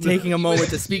 but he was taking a moment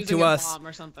to speak to us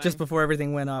just before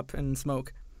everything went up in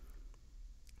smoke.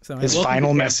 So His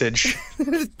final message.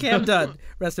 Cam Dunn.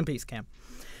 Rest in peace, Cam.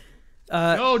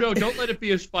 No, don't let it be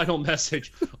his final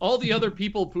message. All the other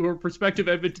people who are prospective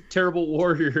Edmonton Terrible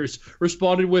Warriors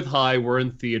responded with, "Hi, we're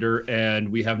in theater, and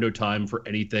we have no time for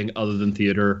anything other than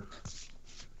theater."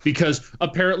 Because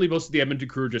apparently most of the Edmonton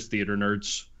Crew are just theater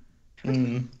nerds.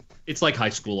 Mm. It's like high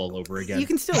school all over again. You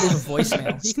can still leave a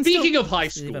voicemail. Speaking of high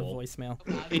school, leave a voicemail.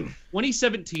 In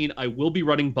 2017, I will be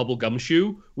running Bubblegum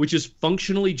Shoe, which is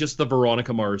functionally just the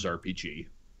Veronica Mars RPG.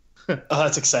 Oh,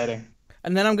 that's exciting.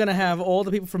 And then I'm going to have all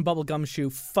the people from Bubblegum Shoe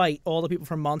fight all the people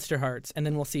from Monster Hearts, and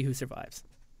then we'll see who survives.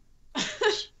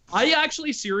 I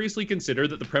actually seriously consider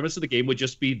that the premise of the game would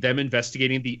just be them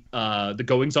investigating the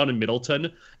goings-on in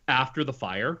Middleton after the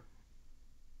fire.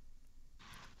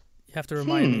 You have to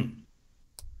remind me.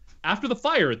 After the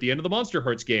fire at the end of the Monster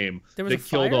Hearts game, there was they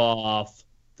killed off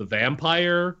the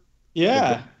vampire.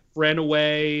 Yeah. Ran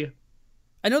away.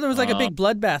 I know there was like a big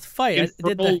bloodbath fight.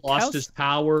 Infernal lost his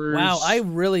powers. Wow, I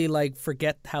really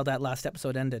forget how that last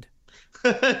episode ended.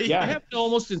 Yeah, I have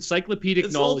almost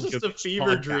encyclopedic knowledge all just of a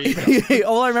fever dream.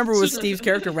 All I remember was Steve's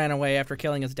character ran away after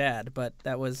killing his dad, but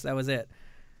that was it.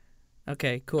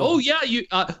 Okay, cool. Oh yeah, you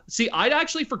see, I'd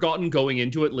actually forgotten going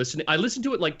into it. I listened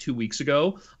to it like 2 weeks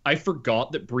ago. I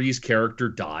forgot that Bree's character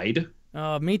died.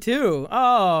 Oh, me too.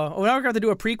 Oh, well, now we're gonna have to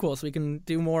do a prequel so we can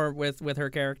do more with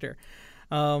her character.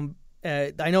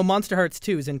 I know Monster Hearts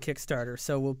 2 is in Kickstarter,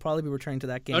 so we'll probably be returning to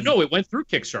that game. Oh no, it went through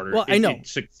Kickstarter. Well, I know. It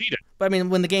succeeded. But I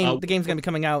mean, when the game's going to be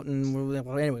coming out, and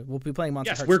anyway, we'll be playing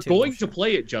Monster Hearts 2. Yes, we're going to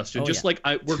play it, Justin. Like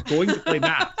we're going to play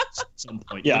Maps at some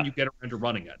point when you get around to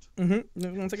running it.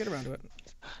 Mm-hmm. Once I get around to it.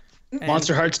 And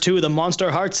Monster Hearts 2, the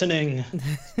Monster Heartsening.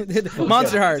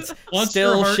 Monster Hearts.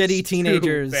 Still Hearts shitty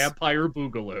teenagers. 2, Vampire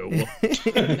Boogaloo.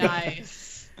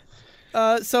 Nice.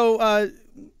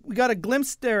 We got a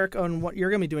glimpse, Derek, on what you're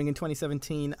going to be doing in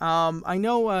 2017. I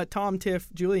know Tom, Tiff,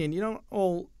 Julian, you don't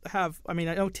all have... I mean,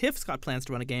 I know Tiff's got plans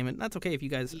to run a game, and that's okay if you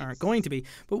guys aren't going to be.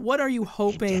 But what are you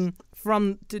hoping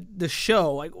from the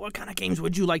show? Like, what kind of games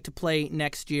would you like to play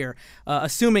next year?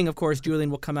 Assuming, of course,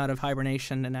 Julian will come out of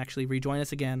hibernation and actually rejoin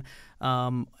us again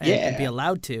and be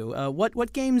allowed to.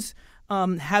 What games...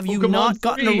 have you Pokemon not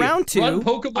gotten 3. around to? Run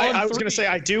Pokemon I was going to say,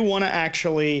 I do want to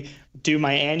actually do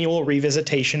my annual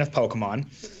revisitation of Pokemon.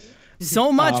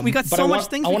 So much. We got so much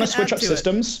things we can add to it. I want to switch up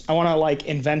systems. I want to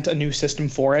invent a new system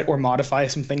for it or modify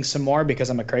some things some more because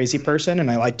I'm a crazy person and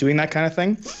I like doing that kind of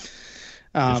thing. So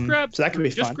that could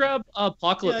be fun. Just grab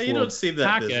Apocalypse World. You don't seem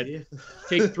that packet, busy.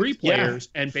 Take 3 players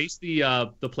and base the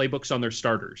playbooks on their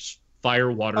starters.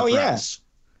 Fire, water, grass.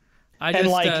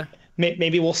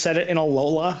 Maybe we'll set it in a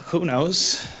Alola. Who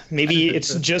knows? Maybe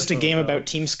it's just a game about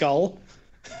Team Skull.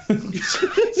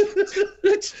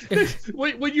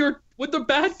 when the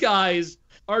bad guys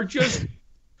are just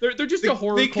they're just a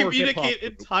horror. They communicate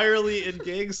entirely in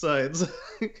gang signs.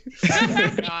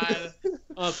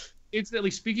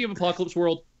 Incidentally, speaking of Apocalypse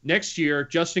World, next year,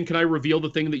 Justin, can I reveal the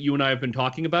thing that you and I have been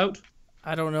talking about?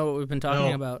 I don't know what we've been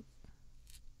talking about.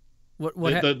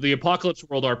 What the Apocalypse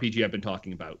World RPG I've been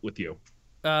talking about with you.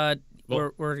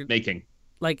 We're making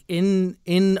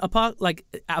in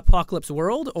Apocalypse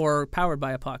World or powered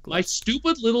by Apocalypse? My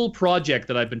stupid little project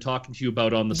that I've been talking to you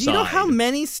about on the side. Do you know how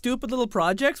many stupid little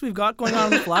projects we've got going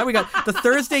on the fly? We got the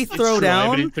Thursday Throwdown. I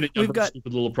have an infinite number of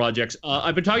stupid little projects.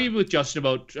 I've been talking with Justin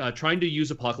about trying to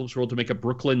use Apocalypse World to make a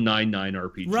Brooklyn Nine-Nine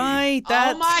RPG. Right,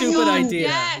 that stupid idea.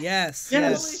 Yes.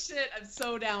 Holy shit, I'm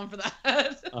so down for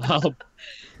that.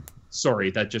 Sorry,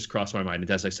 that just crossed my mind.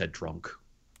 And as I said, drunk.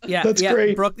 Yeah, that's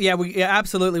great. Brooke,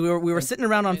 absolutely. We were sitting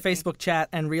around on Facebook chat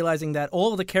and realizing that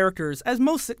all of the characters, as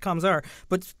most sitcoms are,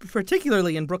 but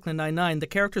particularly in Brooklyn Nine-Nine, the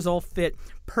characters all fit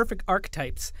perfect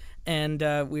archetypes. And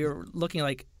we were looking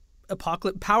like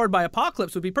powered by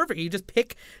Apocalypse would be perfect. You just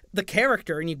pick the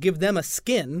character and you give them a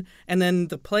skin, and then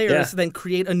the players then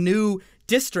create a new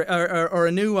district or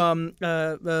a new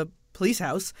police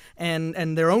house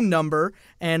and their own number,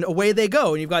 and away they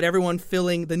go. And you've got everyone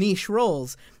filling the niche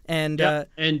roles. And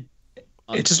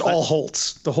it's just all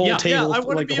Holtz. The whole table. Yeah, I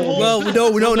want to be Holtz. Holtz.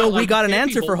 Well, no. We got an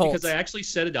answer for Holtz because I actually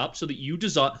set it up so that you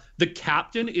design. The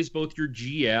captain is both your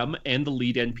GM and the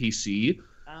lead NPC.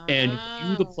 and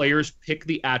you, the players, pick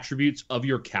the attributes of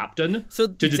your captain So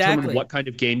to determine what kind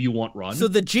of game you want run. So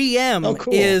the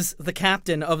GM is the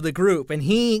captain of the group, and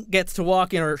he gets to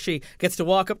walk in, or she gets to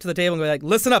walk up to the table and go like,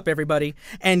 "Listen up, everybody,"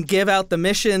 and give out the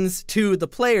missions to the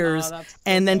players,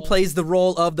 and then plays the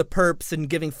role of the perps and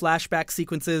giving flashback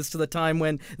sequences to the time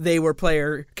when they were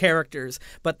player characters.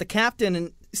 But the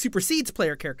captain supersedes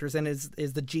player characters and is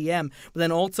the GM, but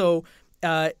then also.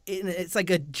 It's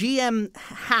like a GM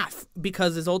half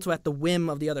because it's also at the whim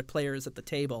of the other players at the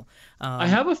table. I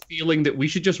have a feeling that we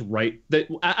should just write that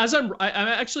as I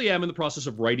actually am in the process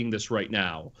of writing this right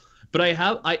now, but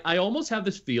I almost have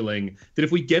this feeling that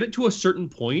if we get it to a certain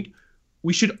point,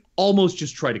 we should almost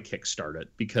just try to kickstart it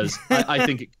because I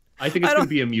think it's going to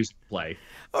be a music play.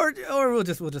 Or we'll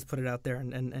just put it out there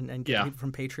and get people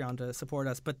from Patreon to support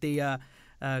us. But the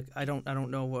I don't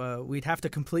know. We'd have to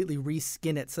completely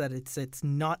reskin it so that it's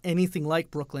not anything like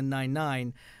Brooklyn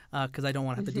Nine-Nine, because I don't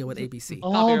want to have to deal with ABC.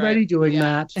 Already doing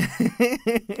that.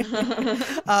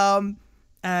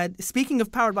 Speaking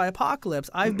of Powered by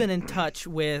Apocalypse, I've been in touch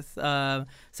with some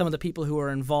of the people who are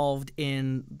involved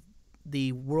in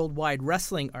the Worldwide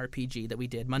Wrestling RPG that we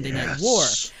did, Monday Night War.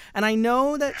 And I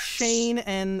know that Shane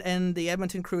and the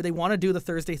Edmonton crew, they want to do the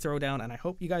Thursday Throwdown, and I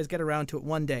hope you guys get around to it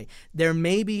one day. There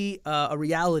may be a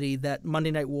reality that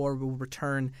Monday Night War will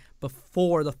return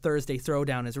before the Thursday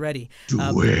Throwdown is ready.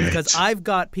 Because I've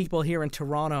got people here in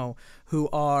Toronto who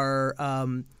are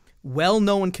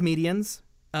well-known comedians,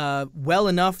 well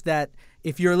enough that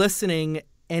if you're listening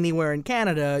anywhere in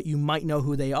Canada, you might know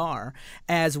who they are,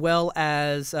 as well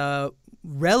as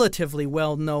relatively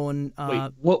well-known...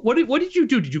 Wait, what did you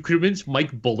do? Did you convince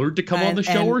Mike Bullard to come on the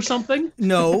show or something?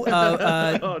 No,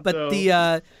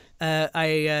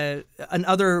 and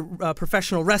other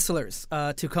professional wrestlers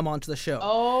to come onto the show.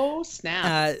 Oh,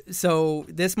 snap. So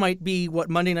this might be what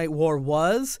Monday Night War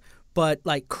was, but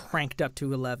like cranked up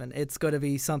to 11. It's going to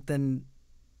be something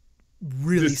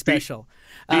really special.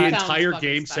 The entire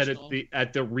game set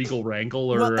at the Regal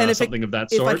Wrangle or something of that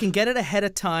sort. If I can get it ahead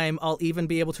of time, I'll even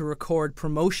be able to record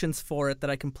promotions for it that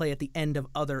I can play at the end of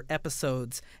other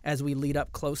episodes as we lead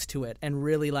up close to it, and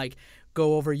really like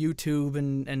go over YouTube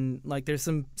and like there's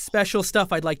some special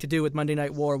stuff I'd like to do with Monday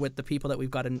Night War with the people that we've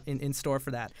got in store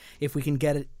for that. If we can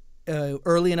get it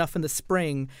early enough in the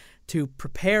spring to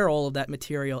prepare all of that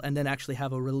material and then actually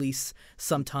have a release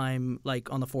sometime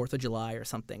like on the 4th of July or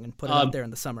something and put it out there in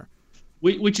the summer.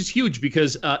 Which is huge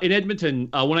because in Edmonton,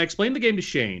 when I explained the game to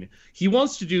Shane, he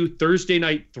wants to do Thursday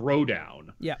Night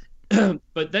Throwdown. Yeah.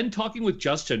 But then talking with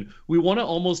Justin, we want to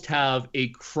almost have a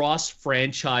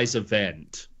cross-franchise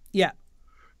event. Yeah.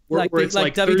 Where it's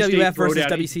like WWF Thursday versus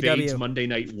WCW, Monday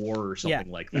Night War or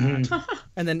something like that,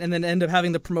 and then end up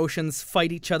having the promotions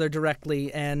fight each other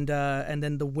directly, and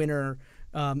then the winner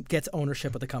gets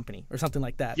ownership of the company or something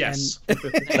like that. Yes,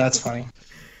 that's funny.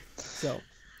 So,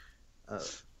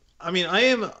 I mean, I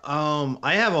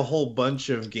have a whole bunch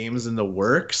of games in the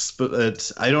works,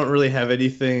 but I don't really have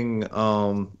anything.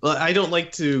 I don't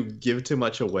like to give too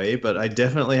much away, but I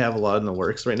definitely have a lot in the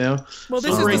works right now. Well,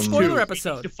 this is the spoiler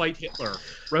episode. To fight Hitler,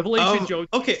 Revelation Jones.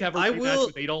 Okay, to have a rematch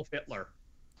with Adolf Hitler.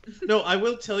 No, I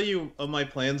will tell you my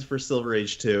plans for Silver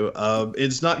Age 2.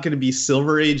 It's not going to be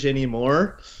Silver Age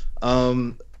anymore.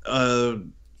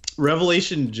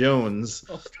 Revelation Jones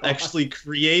actually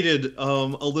created a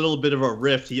little bit of a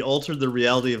rift. He altered the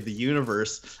reality of the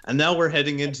universe, and now we're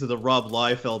heading into the Rob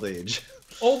Liefeld age.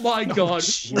 Oh my God!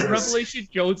 When Revelation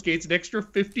Jones gains an extra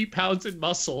 50 pounds in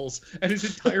muscles, and his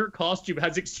entire costume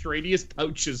has extraneous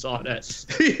pouches on it,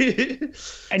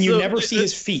 and you never see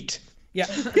his feet. Yeah.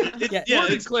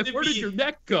 Cliff, where did your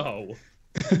neck go?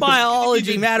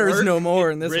 Biology matters no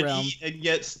more in this realm. And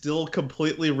yet still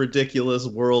completely ridiculous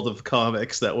world of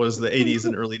comics that was the 80s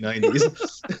and early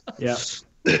 90s. Yeah.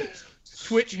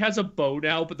 Twitch has a bow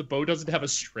now, but the bow doesn't have a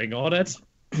string on it.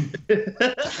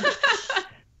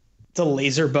 It's a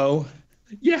laser bow.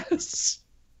 Yes.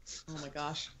 Oh my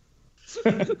gosh.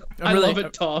 I love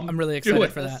it, Tom. I'm really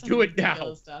excited for that. Do it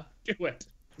now. Do it.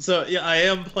 So yeah, I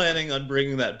am planning on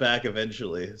bringing that back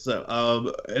eventually. So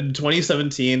in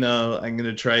 2017, I'm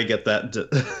gonna try to get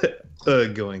that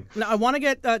going. Now I want to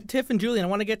get Tiff and Julian. I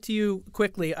want to get to you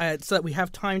quickly so that we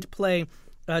have time to play.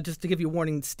 Just to give you a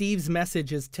warning, Steve's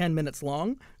message is 10 minutes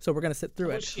long, so we're gonna sit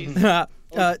through it.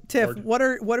 Tiff,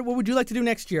 what would you like to do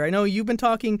next year? I know you've been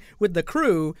talking with the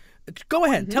crew. Go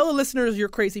ahead, tell the listeners your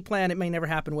crazy plan. It may never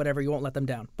happen. Whatever, you won't let them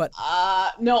down. But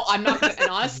no, I'm not gonna, and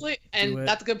honestly, and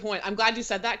that's a good point. I'm glad you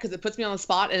said that because it puts me on the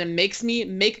spot and it makes me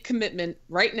make a commitment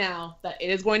right now that it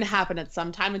is going to happen at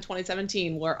some time in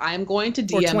 2017 where I'm going to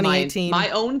DM my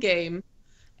own game,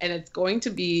 and it's going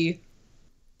to be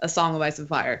A Song of Ice and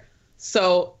Fire.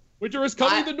 So Winter is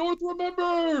coming. The North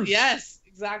remembers. yes,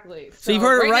 exactly. So you've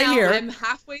heard it right now, here. I'm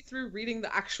halfway through reading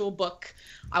the actual book.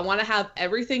 I want to have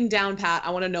everything down pat. I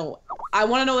want to know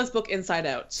this book inside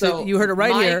out. So you heard it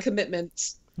right here. My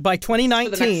commitment by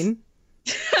 2019.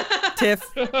 Tiff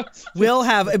will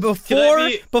have before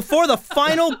the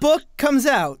final book comes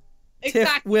out. Exactly.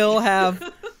 Tiff will have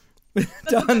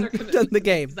done the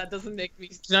game. That doesn't make me.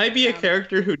 Can I be a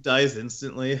character who dies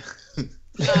instantly?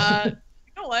 You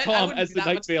know what? Tom as the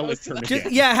Night Vale is turned again.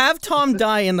 Yeah, have Tom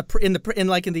die in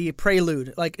the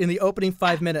prelude, like in the opening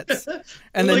 5 minutes,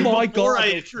 and then my before God.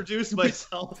 I introduce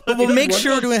myself. But we'll make One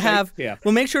sure of to those have yeah.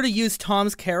 we'll make sure to use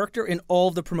Tom's character in all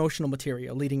of the promotional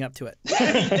material leading up to it.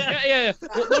 Yeah.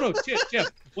 Well, no, Jeff.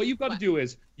 What you've got to do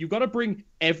is you've got to bring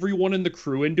everyone in the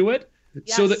crew into it,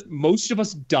 so that most of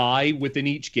us die within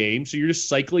each game. So you're just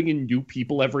cycling in new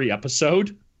people every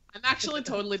episode. I'm actually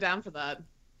totally down for that.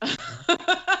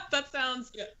 That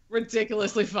sounds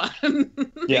ridiculously fun.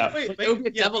 Yeah. It would be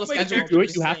a double If schedule. you do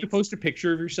it, you have to post a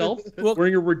picture of yourself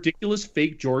wearing a ridiculous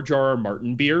fake George R.R.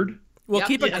 Martin beard. We'll Yep,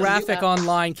 keep a yeah, graphic do that.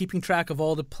 online, keeping track of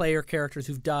all the player characters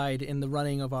who've died in the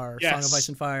running of our Song of Ice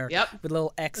and Fire. Yep. With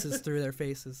little X's through their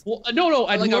faces. Well, no,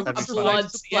 and Like whoever a blood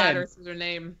survives the splatter end through their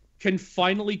name. can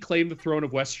finally claim the throne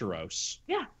of Westeros.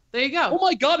 Yeah, there you go. Oh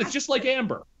my God, it's just like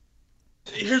Amber.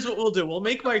 Here's what we'll do. We'll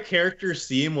make my character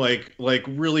seem like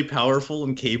really powerful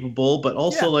and capable, but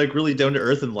also like really down to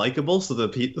earth and likable, so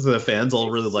the fans all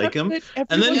really like him.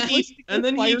 And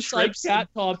then he trips cat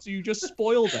Tom, so you just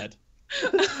spoiled it.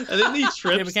 and then he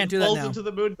trips we can't and do that falls now. into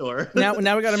the moon door. Now we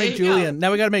got to make There you go. Julian.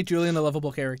 Now we got to make Julian the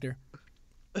lovable character.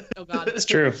 Oh God. It's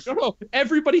true. No,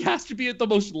 everybody has to be the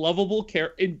most lovable,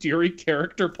 endearing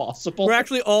character possible. We're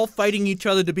actually all fighting each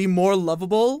other to be more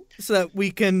lovable, so that we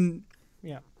can.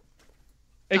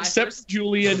 Except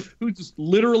Julian, who's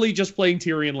literally just playing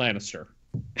Tyrion Lannister.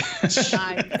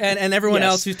 And everyone Yes.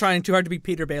 else who's trying too hard to be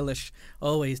Peter Baelish,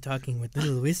 always talking with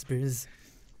little whispers.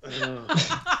 No,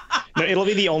 it'll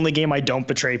be the only game I don't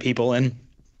betray people in.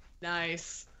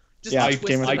 Nice. Just Yeah, twist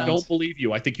Game of it I up. don't believe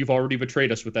you. I think you've already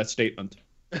betrayed us with that statement.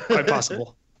 Quite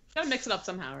possible. Gotta mix it up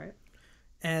somehow, right?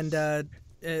 And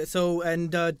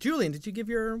Julian, did you give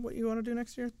what you want to do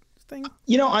next year thing?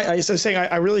 You know, I was saying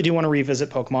I really do want to revisit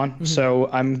Pokemon, so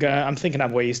I'm thinking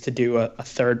of ways to do a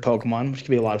third Pokemon, which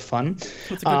could be a lot of fun.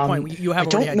 That's a good point. You have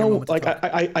I already don't had your know, moment to like talk.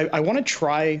 I want to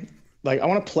try, like I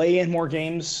want to play in more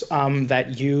games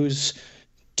that use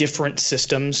different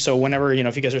systems. So whenever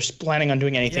if you guys are planning on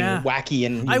doing anything wacky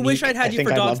and I wish unique, I'd had you think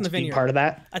for I'd Dogs love in the to be Vineyard. part of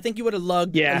that. I think you would have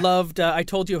loved. I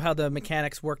told you how the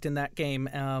mechanics worked in that game.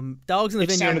 Dogs in the It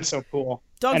Vineyard. sounded so cool.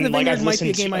 Dogs in and the like Vineyard I've might be a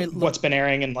listened game to what's been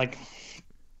airing and like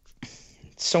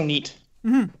it's so neat.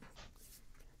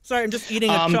 Sorry, I'm just eating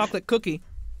a chocolate cookie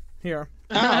here.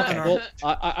 Okay. Well,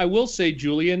 I will say,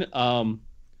 Julian,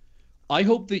 I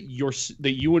hope that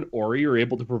you and Ori are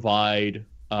able to provide.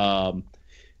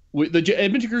 The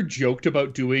Edmonton Crew joked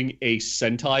about doing a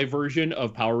Sentai version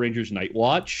of Power Rangers Night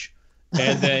Watch.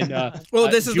 And then, Well,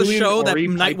 this is the Julian show and that Ori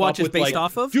Night pipe Watch up is with, based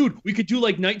off of? Dude, we could do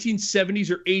like 1970s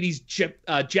or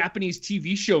 80s Japanese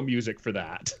TV show music for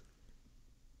that.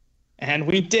 And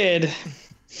we did.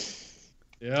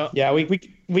 Yeah,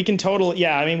 we can totally.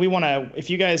 Yeah, I mean, we want to. If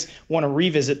you guys want to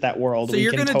revisit that world, So we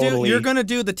you're can gonna totally. you're gonna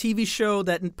do the TV show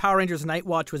that Power Rangers Night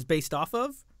Watch was based off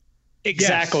of?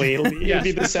 Exactly. It'll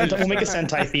be the Sentai. We'll make a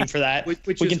Sentai theme for that. Which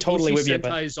we is can totally whip you up.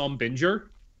 Sentai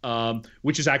Zombinger,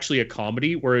 which is actually a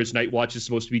comedy, whereas Night Watch is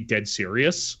supposed to be dead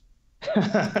serious.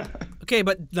 Okay,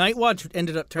 but Night Watch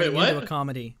ended up turning Wait, into what? a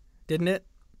comedy, didn't it?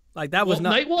 Like that was Well, not.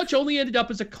 Night Watch only ended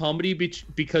up as a comedy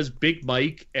because Big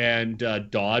Mike and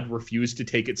Dodd refused to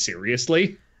take it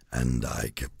seriously. And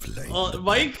I kept playing.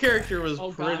 My character was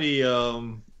Oh, God. pretty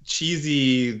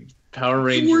cheesy Power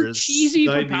Rangers. You were cheesy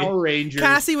for 90. Power Rangers.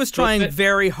 Cassie was trying but-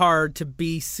 very hard to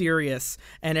be serious,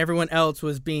 and everyone else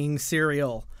was being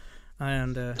serial.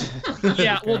 And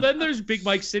Yeah, well, then there's Big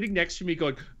Mike sitting next to me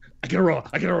going, I get a robot,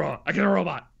 I get a robot, I get a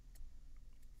robot.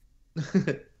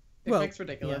 well, It's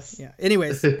ridiculous. yeah.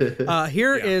 Anyways,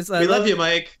 here is. We love you,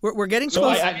 Mike. We're getting So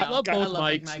close. I love I both love Big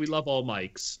Mikes. Mike. We love all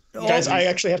Mikes. Guys, I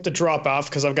actually have to drop off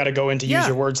because I've got to go into Yeah. Use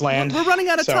Your Words land. We're running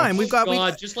out of So- time. We've got.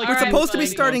 God, just like We're All right, supposed to be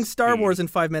buddy. starting Star Wars in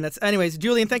 5 minutes. Anyways,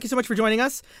 Julian, thank you so much for joining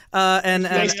us. And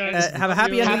Thanks, guys. have a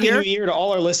happy end of Happy the New year. Year to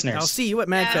all our listeners. I'll see you at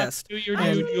MagFest. Do your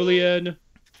new Julian.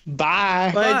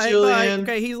 Bye. Bye, Julian.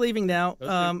 Okay, he's leaving now. Those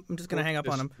I'm just gonna hang up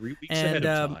on him. 3 weeks And ahead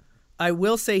of time. I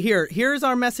will say here's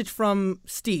our message from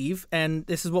Steve, and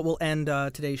this is what we'll end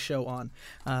today's show on.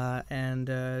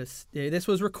 This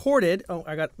was recorded. Oh,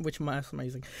 I got which mouse am I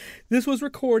using? This was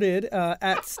recorded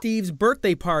at Steve's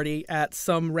birthday party at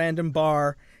some random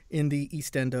bar in the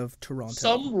East End of Toronto.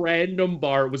 Some random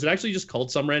bar. Was it actually just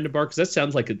called Some Random Bar? Because that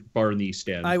sounds like a bar in the East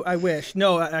End. I wish.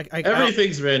 No,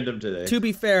 Everything's random today. To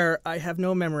be fair, I have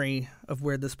no memory of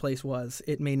where this place was.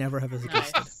 It may never have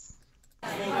existed.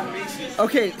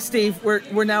 Okay, Steve,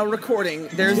 we're now recording.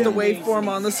 There's the waveform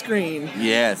on the screen.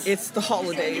 Yes. It's the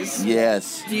holidays.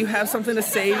 Yes. Do you have something to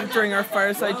say during our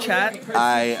fireside chat?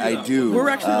 I do. We're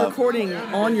actually recording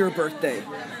on your birthday.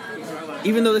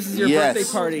 Even though this is your birthday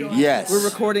party, we're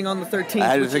recording on the 13th. I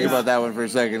had to think about that one for a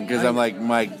second because I'm like,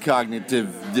 my cognitive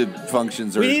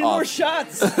functions are We need off. more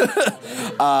shots.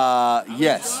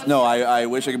 Yes. No, I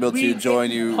wish I could be able to join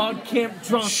you. PodCamp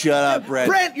drunk. Shut up, Brent.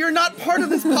 Brent, you're not part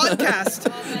of this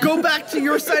podcast. Go back to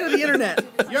your side of the internet.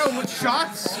 Yo, with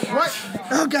shots? What?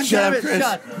 Oh, God damn Shut up, it. Chris.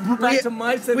 Back to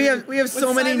my side. We have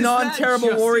so many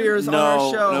non-terrible warriors on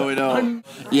our show. No, we don't.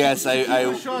 Yes,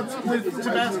 I Shots with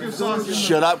Tabasco sauce.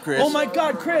 shut up, Chris. Oh my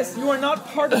God, Chris, you are not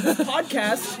part of this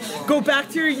podcast. Go back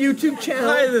to your YouTube channel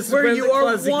where you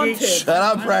are wanted. Shut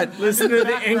up, Brent. Listen to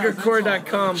the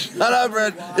angercore.com. Shut up,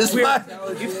 Brent. This is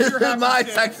my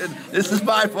section. This is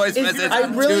my voice message I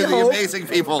really to the hope- amazing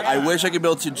people. I wish I could be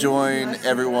able to join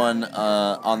everyone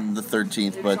on the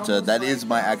 13th, but that is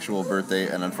my actual birthday,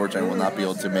 and unfortunately I will not be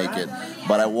able to make it.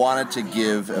 But I wanted to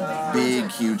give a big,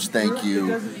 huge thank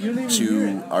you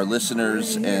to our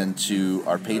listeners and to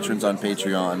our patrons on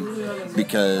Patreon,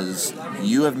 because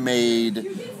you have made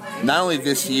not only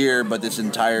this year, but this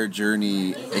entire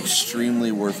journey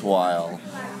extremely worthwhile.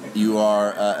 You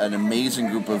are an amazing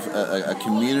group of a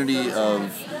community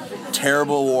of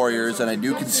terrible warriors, and I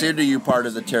do consider you part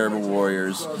of the terrible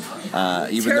warriors.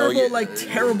 Even Terrible, though like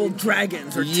terrible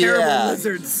dragons or terrible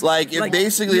lizards. Like if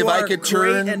basically, you if I are could great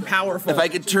turn, and powerful. if I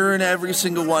could turn every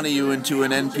single one of you into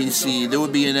an NPC,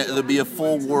 there'd be a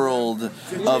full world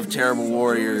of terrible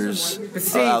warriors But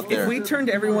Steve, out there. if we turned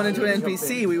everyone into an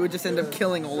NPC, we would just end up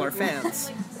killing all our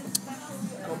fans.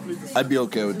 I'd be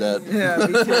okay with that. Yeah,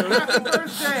 me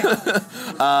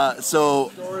too.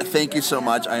 So, thank you so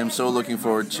much. I am so looking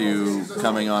forward to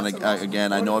coming on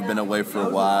again. I know I've been away for a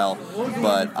while,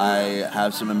 but I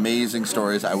have some amazing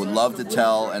stories I would love to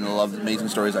tell, and I love amazing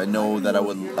stories I know that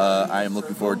I am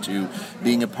looking forward to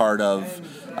being a part of.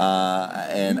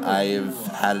 And I've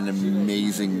had an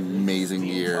amazing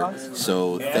year.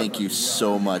 So, thank you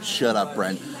so much. Shut up,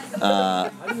 Brent.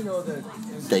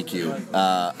 Thank you.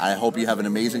 I hope you have an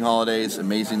amazing holidays,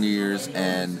 amazing New Year's,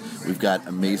 and we've got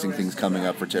amazing things coming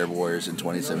up for Terrible Warriors in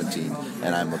 2017,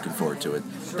 and I'm looking forward to it.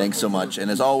 Thanks so much, and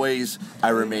as always, I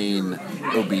remain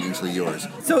obediently yours.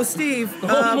 So, Steve,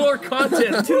 more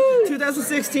content.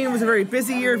 2016 was a very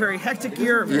busy year, very hectic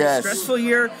year, a very stressful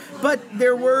year, but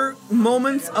there were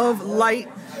moments of light,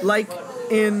 like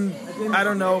in, I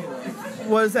don't know,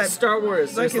 was that Star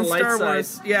Wars. like in There's the Star light Wars?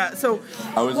 side. Yeah. So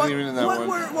I wasn't even in that one.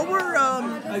 What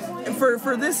were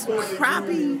for this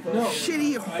crappy,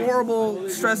 shitty, horrible,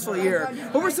 stressful year?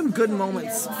 What were some good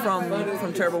moments from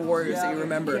Terrible Warriors that you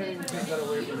remember?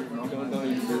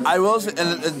 I will say,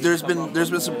 and there's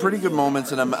been some pretty good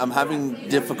moments, and I'm having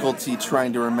difficulty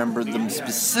trying to remember them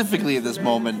specifically at this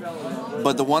moment.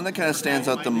 But the one that kind of stands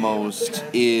out the most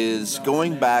is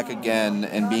going back again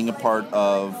and being a part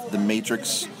of the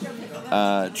Matrix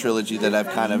trilogy that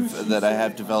I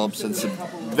have developed since the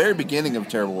very beginning of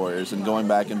Terrible Warriors, and going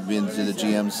back and being to the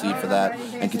GM seat for that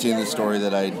and continuing the story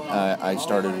that I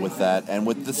started with that, and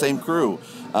with the same crew,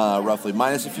 roughly,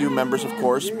 minus a few members, of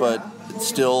course, but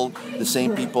still the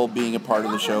same people being a part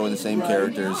of the show and the same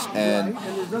characters, and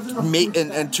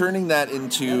turning that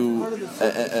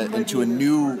into a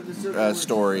new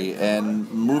story, and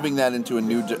moving that into a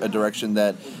new direction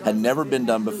that had never been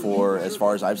done before, as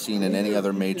far as I've seen in any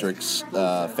other Matrix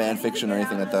fan fiction or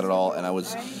anything like that at all. And I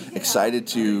was excited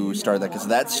to start that, because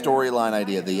that storyline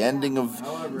idea, the ending of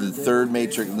the third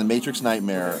Matrix, the Matrix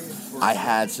Nightmare, I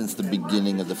had since the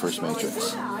beginning of the first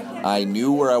Matrix. I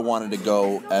knew where I wanted to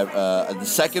go. The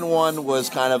second one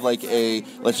was kind of like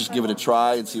let's just give it a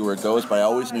try and see where it goes. But I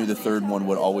always knew the third one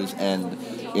would always end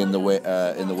in the way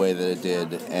that it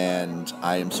did, and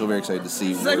I am so very excited to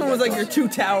see. The second one was like your two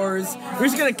towers. We're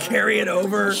just gonna carry it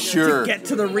over to get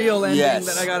to the real ending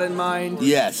that I got in mind.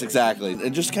 Yes, exactly,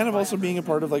 and just kind of also being a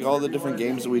part of like all the different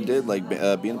games that we did, like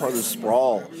being a part of the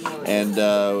Sprawl. And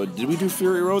did we do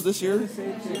Fury Road this year?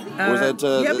 Was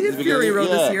that we did Fury Road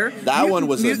this year. That one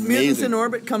was amazing. Mutants in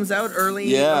Orbit comes out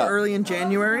early in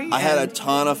January. I had a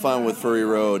ton of fun with Fury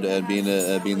Road and being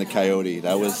the Coyote.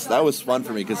 That was fun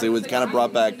for me, because it was kind of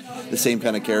brought back the same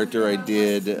kind of character I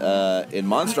did in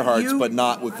Monster Hearts, but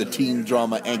not with the teen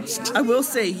drama angst. I will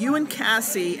say, you and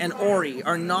Cassie and Ori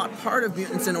are not part of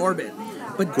Mutants in Orbit.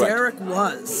 but Correct. Derek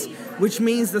was, which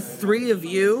means the three of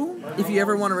you, if you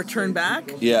ever want to return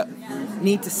back, Yeah.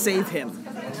 need to save him.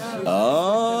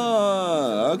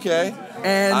 Oh, okay.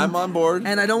 And I'm on board.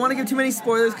 And I don't want to give too many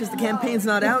spoilers because the campaign's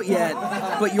not out yet.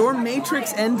 But your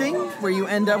Matrix ending, where you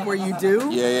end up where you do,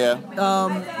 Yeah.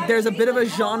 there's a bit of a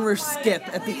genre skip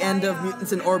at the end of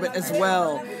Mutants in Orbit as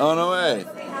well. Oh, no way.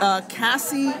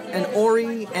 Cassie and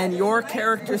Ori and your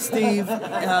character Steve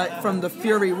from the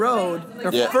Fury Road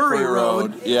or Yeah. Furry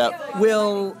Road Yeah.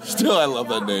 will Still, I love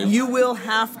that name. you will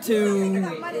have to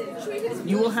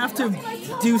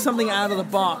do something out of the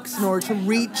box in order to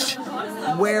reach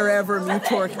wherever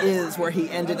Mutork is, where he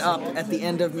ended up at the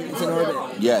end of Mutants in Orbit.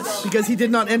 Yes. Because he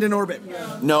did not end in orbit.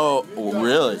 No,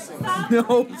 really?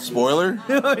 No. Spoiler?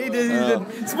 No, he did.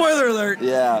 Spoiler alert.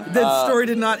 Yeah. The story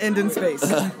did not end in space.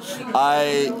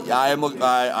 I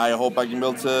hope I can be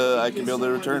able to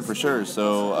return for sure.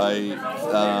 So I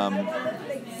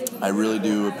really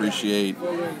do appreciate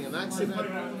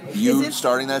you Is it-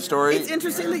 starting that story. It's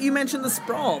interesting that you mentioned the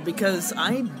sprawl because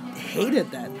I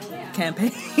hated that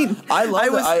campaign. I love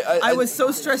it. I was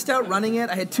so stressed out running it.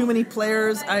 I had too many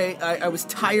players. I was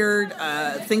tired.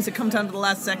 Things had come down to the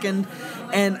last second,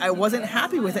 and I wasn't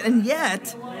happy with it. And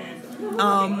yet,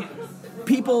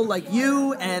 people like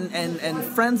you and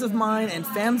friends of mine and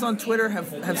fans on Twitter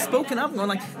have spoken up and going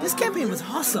like, this campaign was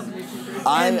awesome.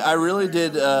 I really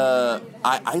did.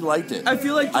 I liked it. I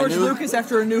feel like George Lucas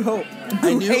after A New Hope,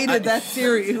 who hated that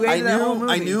series, who hated that whole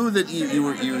movie. I knew that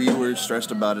you were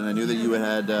stressed about it. And I knew that you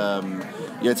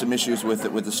had some issues with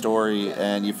it, with the story,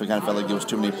 and you kind of felt like there was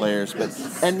too many players.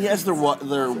 And yes, there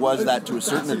was that to a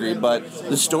certain degree. But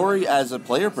the story, as a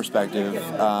player perspective,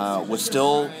 was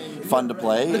still fun to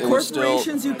play. The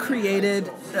corporations you created,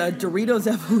 Doritos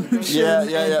Evolution,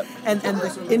 and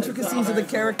the intricacies of the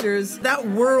characters, that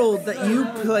world that you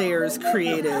players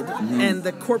created, and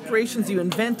the corporations you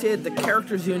invented, the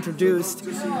characters you introduced,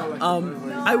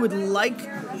 I would like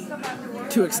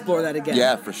to explore that again.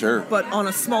 Yeah, for sure. But on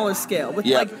a smaller scale, with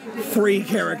like 3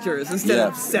 characters instead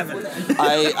of 7.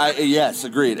 Yes,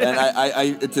 agreed. And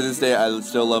I to this day, I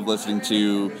still love listening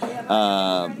to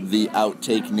the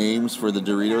outtake names for the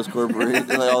Doritos Corporation,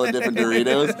 like all the different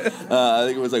Doritos. I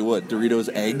think it was like Doritos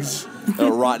eggs,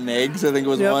 rotten eggs. I think it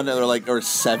was one, or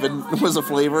 7 was a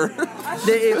flavor.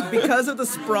 Because of the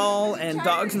sprawl and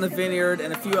Dogs in the Vineyard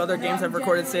and a few other games I've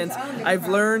recorded since, I've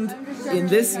learned in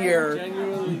this year,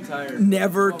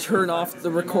 never turn off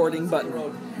the recording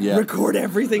button. Yeah. Record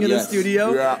everything in the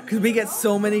studio. Yeah. Because we get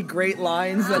so many great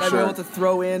lines that For I'm sure. able to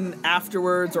throw in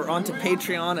afterwards or onto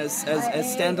Patreon as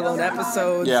standalone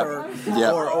episodes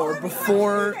or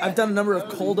before. I've done a number of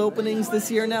cold openings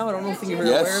this year now. I don't know if you're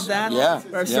aware of that. Yeah.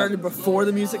 Where I've started before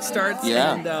the music starts.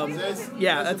 Yeah. And I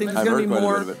think there's I've going to be heard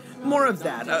quite a bit of it. more of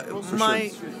that.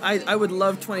 I would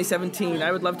love 2017.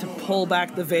 I would love to pull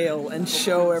back the veil and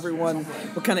show everyone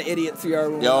what kind of idiots we are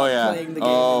when we're playing the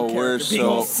game. We're being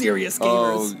all serious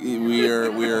gamers. we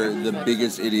are the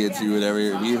biggest idiots you would ever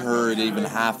hear. We heard even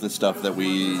half the stuff that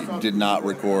we did not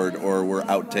record or were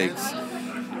outtakes.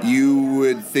 You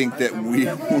would think that we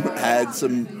had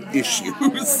some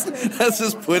issues. That's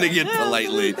just putting it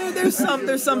politely. There's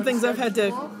some things I've had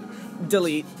to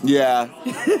delete. Yeah,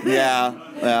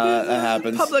 that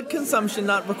happens. Public consumption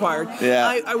not required.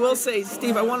 Yeah. I will say,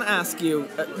 Steve, I want to ask you,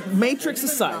 Matrix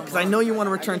aside, because I know you want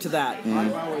to return to that.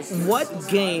 What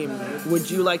game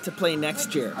would you like to play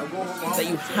next year that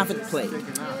you haven't played?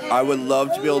 I would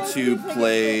love to be able to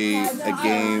play a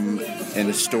game and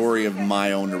a story of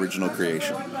my own original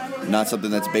creation. Not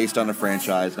something that's based on a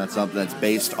franchise, not something that's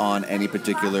based on any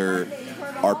particular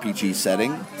RPG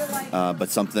setting, but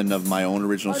something of my own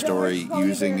original story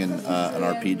using an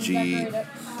RPG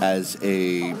as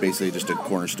basically just a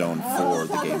cornerstone for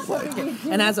the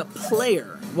gameplay. And as a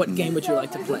player, what game would you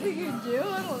like to play?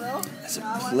 As a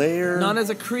player, not as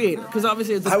a creator, because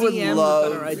obviously as a DM, you've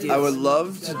got better ideas. I would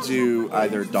love to do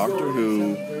either Doctor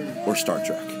Who or Star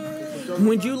Trek.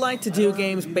 Would you like to do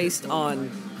games based on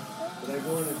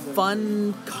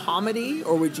fun comedy,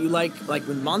 or would you like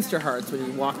with Monster Hearts when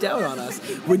you walked out on us,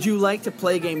 would you like to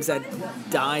play games that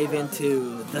dive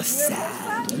into the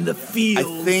sad and the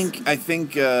feels? I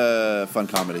think fun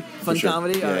comedy. Fun sure.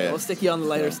 comedy? Yeah, All right, yeah. we'll stick you on the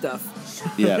lighter stuff.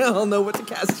 Yeah. I'll know what to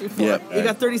cast you for. Yeah, You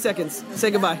got 30 seconds.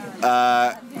 Say goodbye.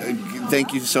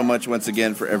 Thank you so much once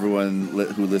again for everyone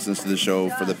who listens to the show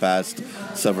for the past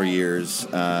several years.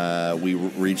 We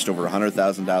reached over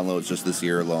 100,000 downloads just this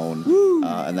year alone,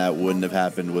 and that wouldn't have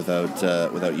happened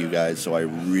without you guys. So I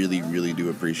really, really do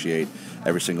appreciate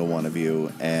every single one of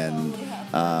you. And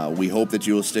We hope that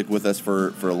you will stick with us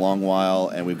for a long while,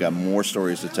 and we've got more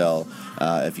stories to tell.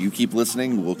 If you keep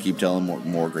listening, we'll keep telling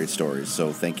more great stories.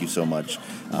 So thank you so much.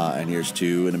 And here's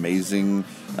to an amazing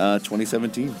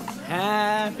 2017.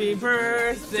 Happy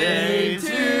birthday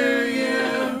to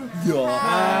you.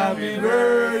 Happy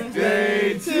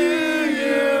birthday to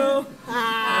you.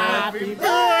 Happy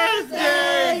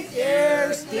birthday,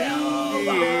 dear Steve.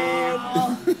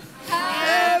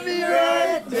 Happy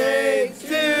birthday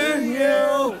to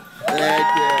you. Thank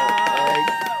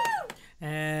you.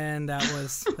 And that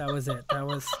was it. That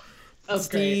was That's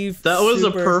Steve. That was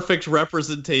super- a perfect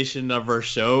representation of our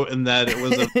show in that it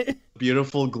was a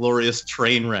beautiful, glorious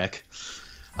train wreck.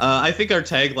 I think our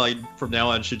tagline from now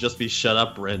on should just be "Shut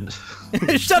up, Brent."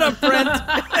 Shut up, Brent.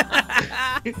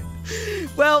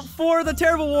 Well, for the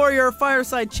Terrible Warrior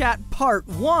Fireside Chat Part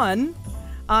 1,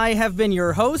 I have been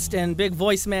your host and big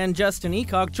voice man, Justin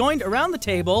Eacock, joined around the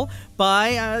table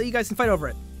by, you guys can fight over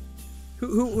it.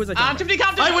 Who was I talking Tiffany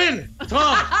Compton. I win,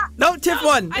 Tom. No, Tiff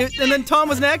won. And then Tom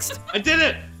was next. I did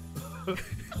it.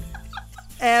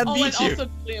 And Oh, and you. also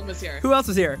Liam was here. who else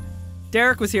was here?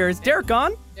 Derek was here. Is Derek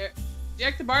gone?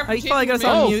 Jack the Bar. He's probably got us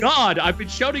on Oh mute. God, I've been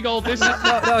shouting all this.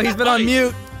 No, he's been on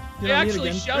mute. I You're on mute actually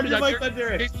again. shouted Turn your out mic on,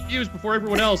 Derek. views before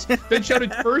everyone else. Then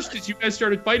shouted first as you guys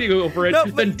started fighting over it. No,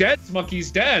 but- then dance, monkeys,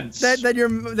 dance. Then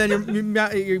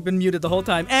you've been muted the whole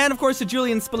time. And of course to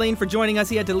Julian Spillane for joining us.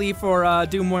 He had to leave for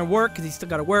do more work because he's still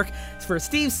got to work. It's for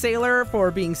Steve Saylor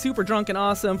for being super drunk and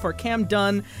awesome. For Cam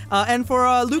Dunn and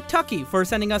for Luke Tucky for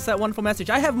sending us that wonderful message.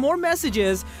 I have more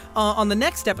messages on the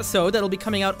next episode that'll be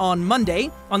coming out on Monday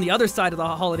on the other side of the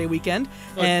holiday weekend.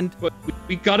 But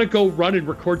we gotta go run and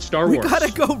record Star Wars. We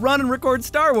gotta go run and record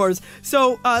Star Wars.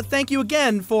 So thank you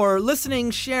again for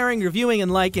listening, sharing, reviewing, and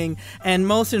liking. And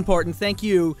most important, thank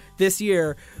you this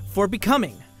year for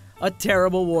becoming a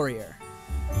terrible warrior.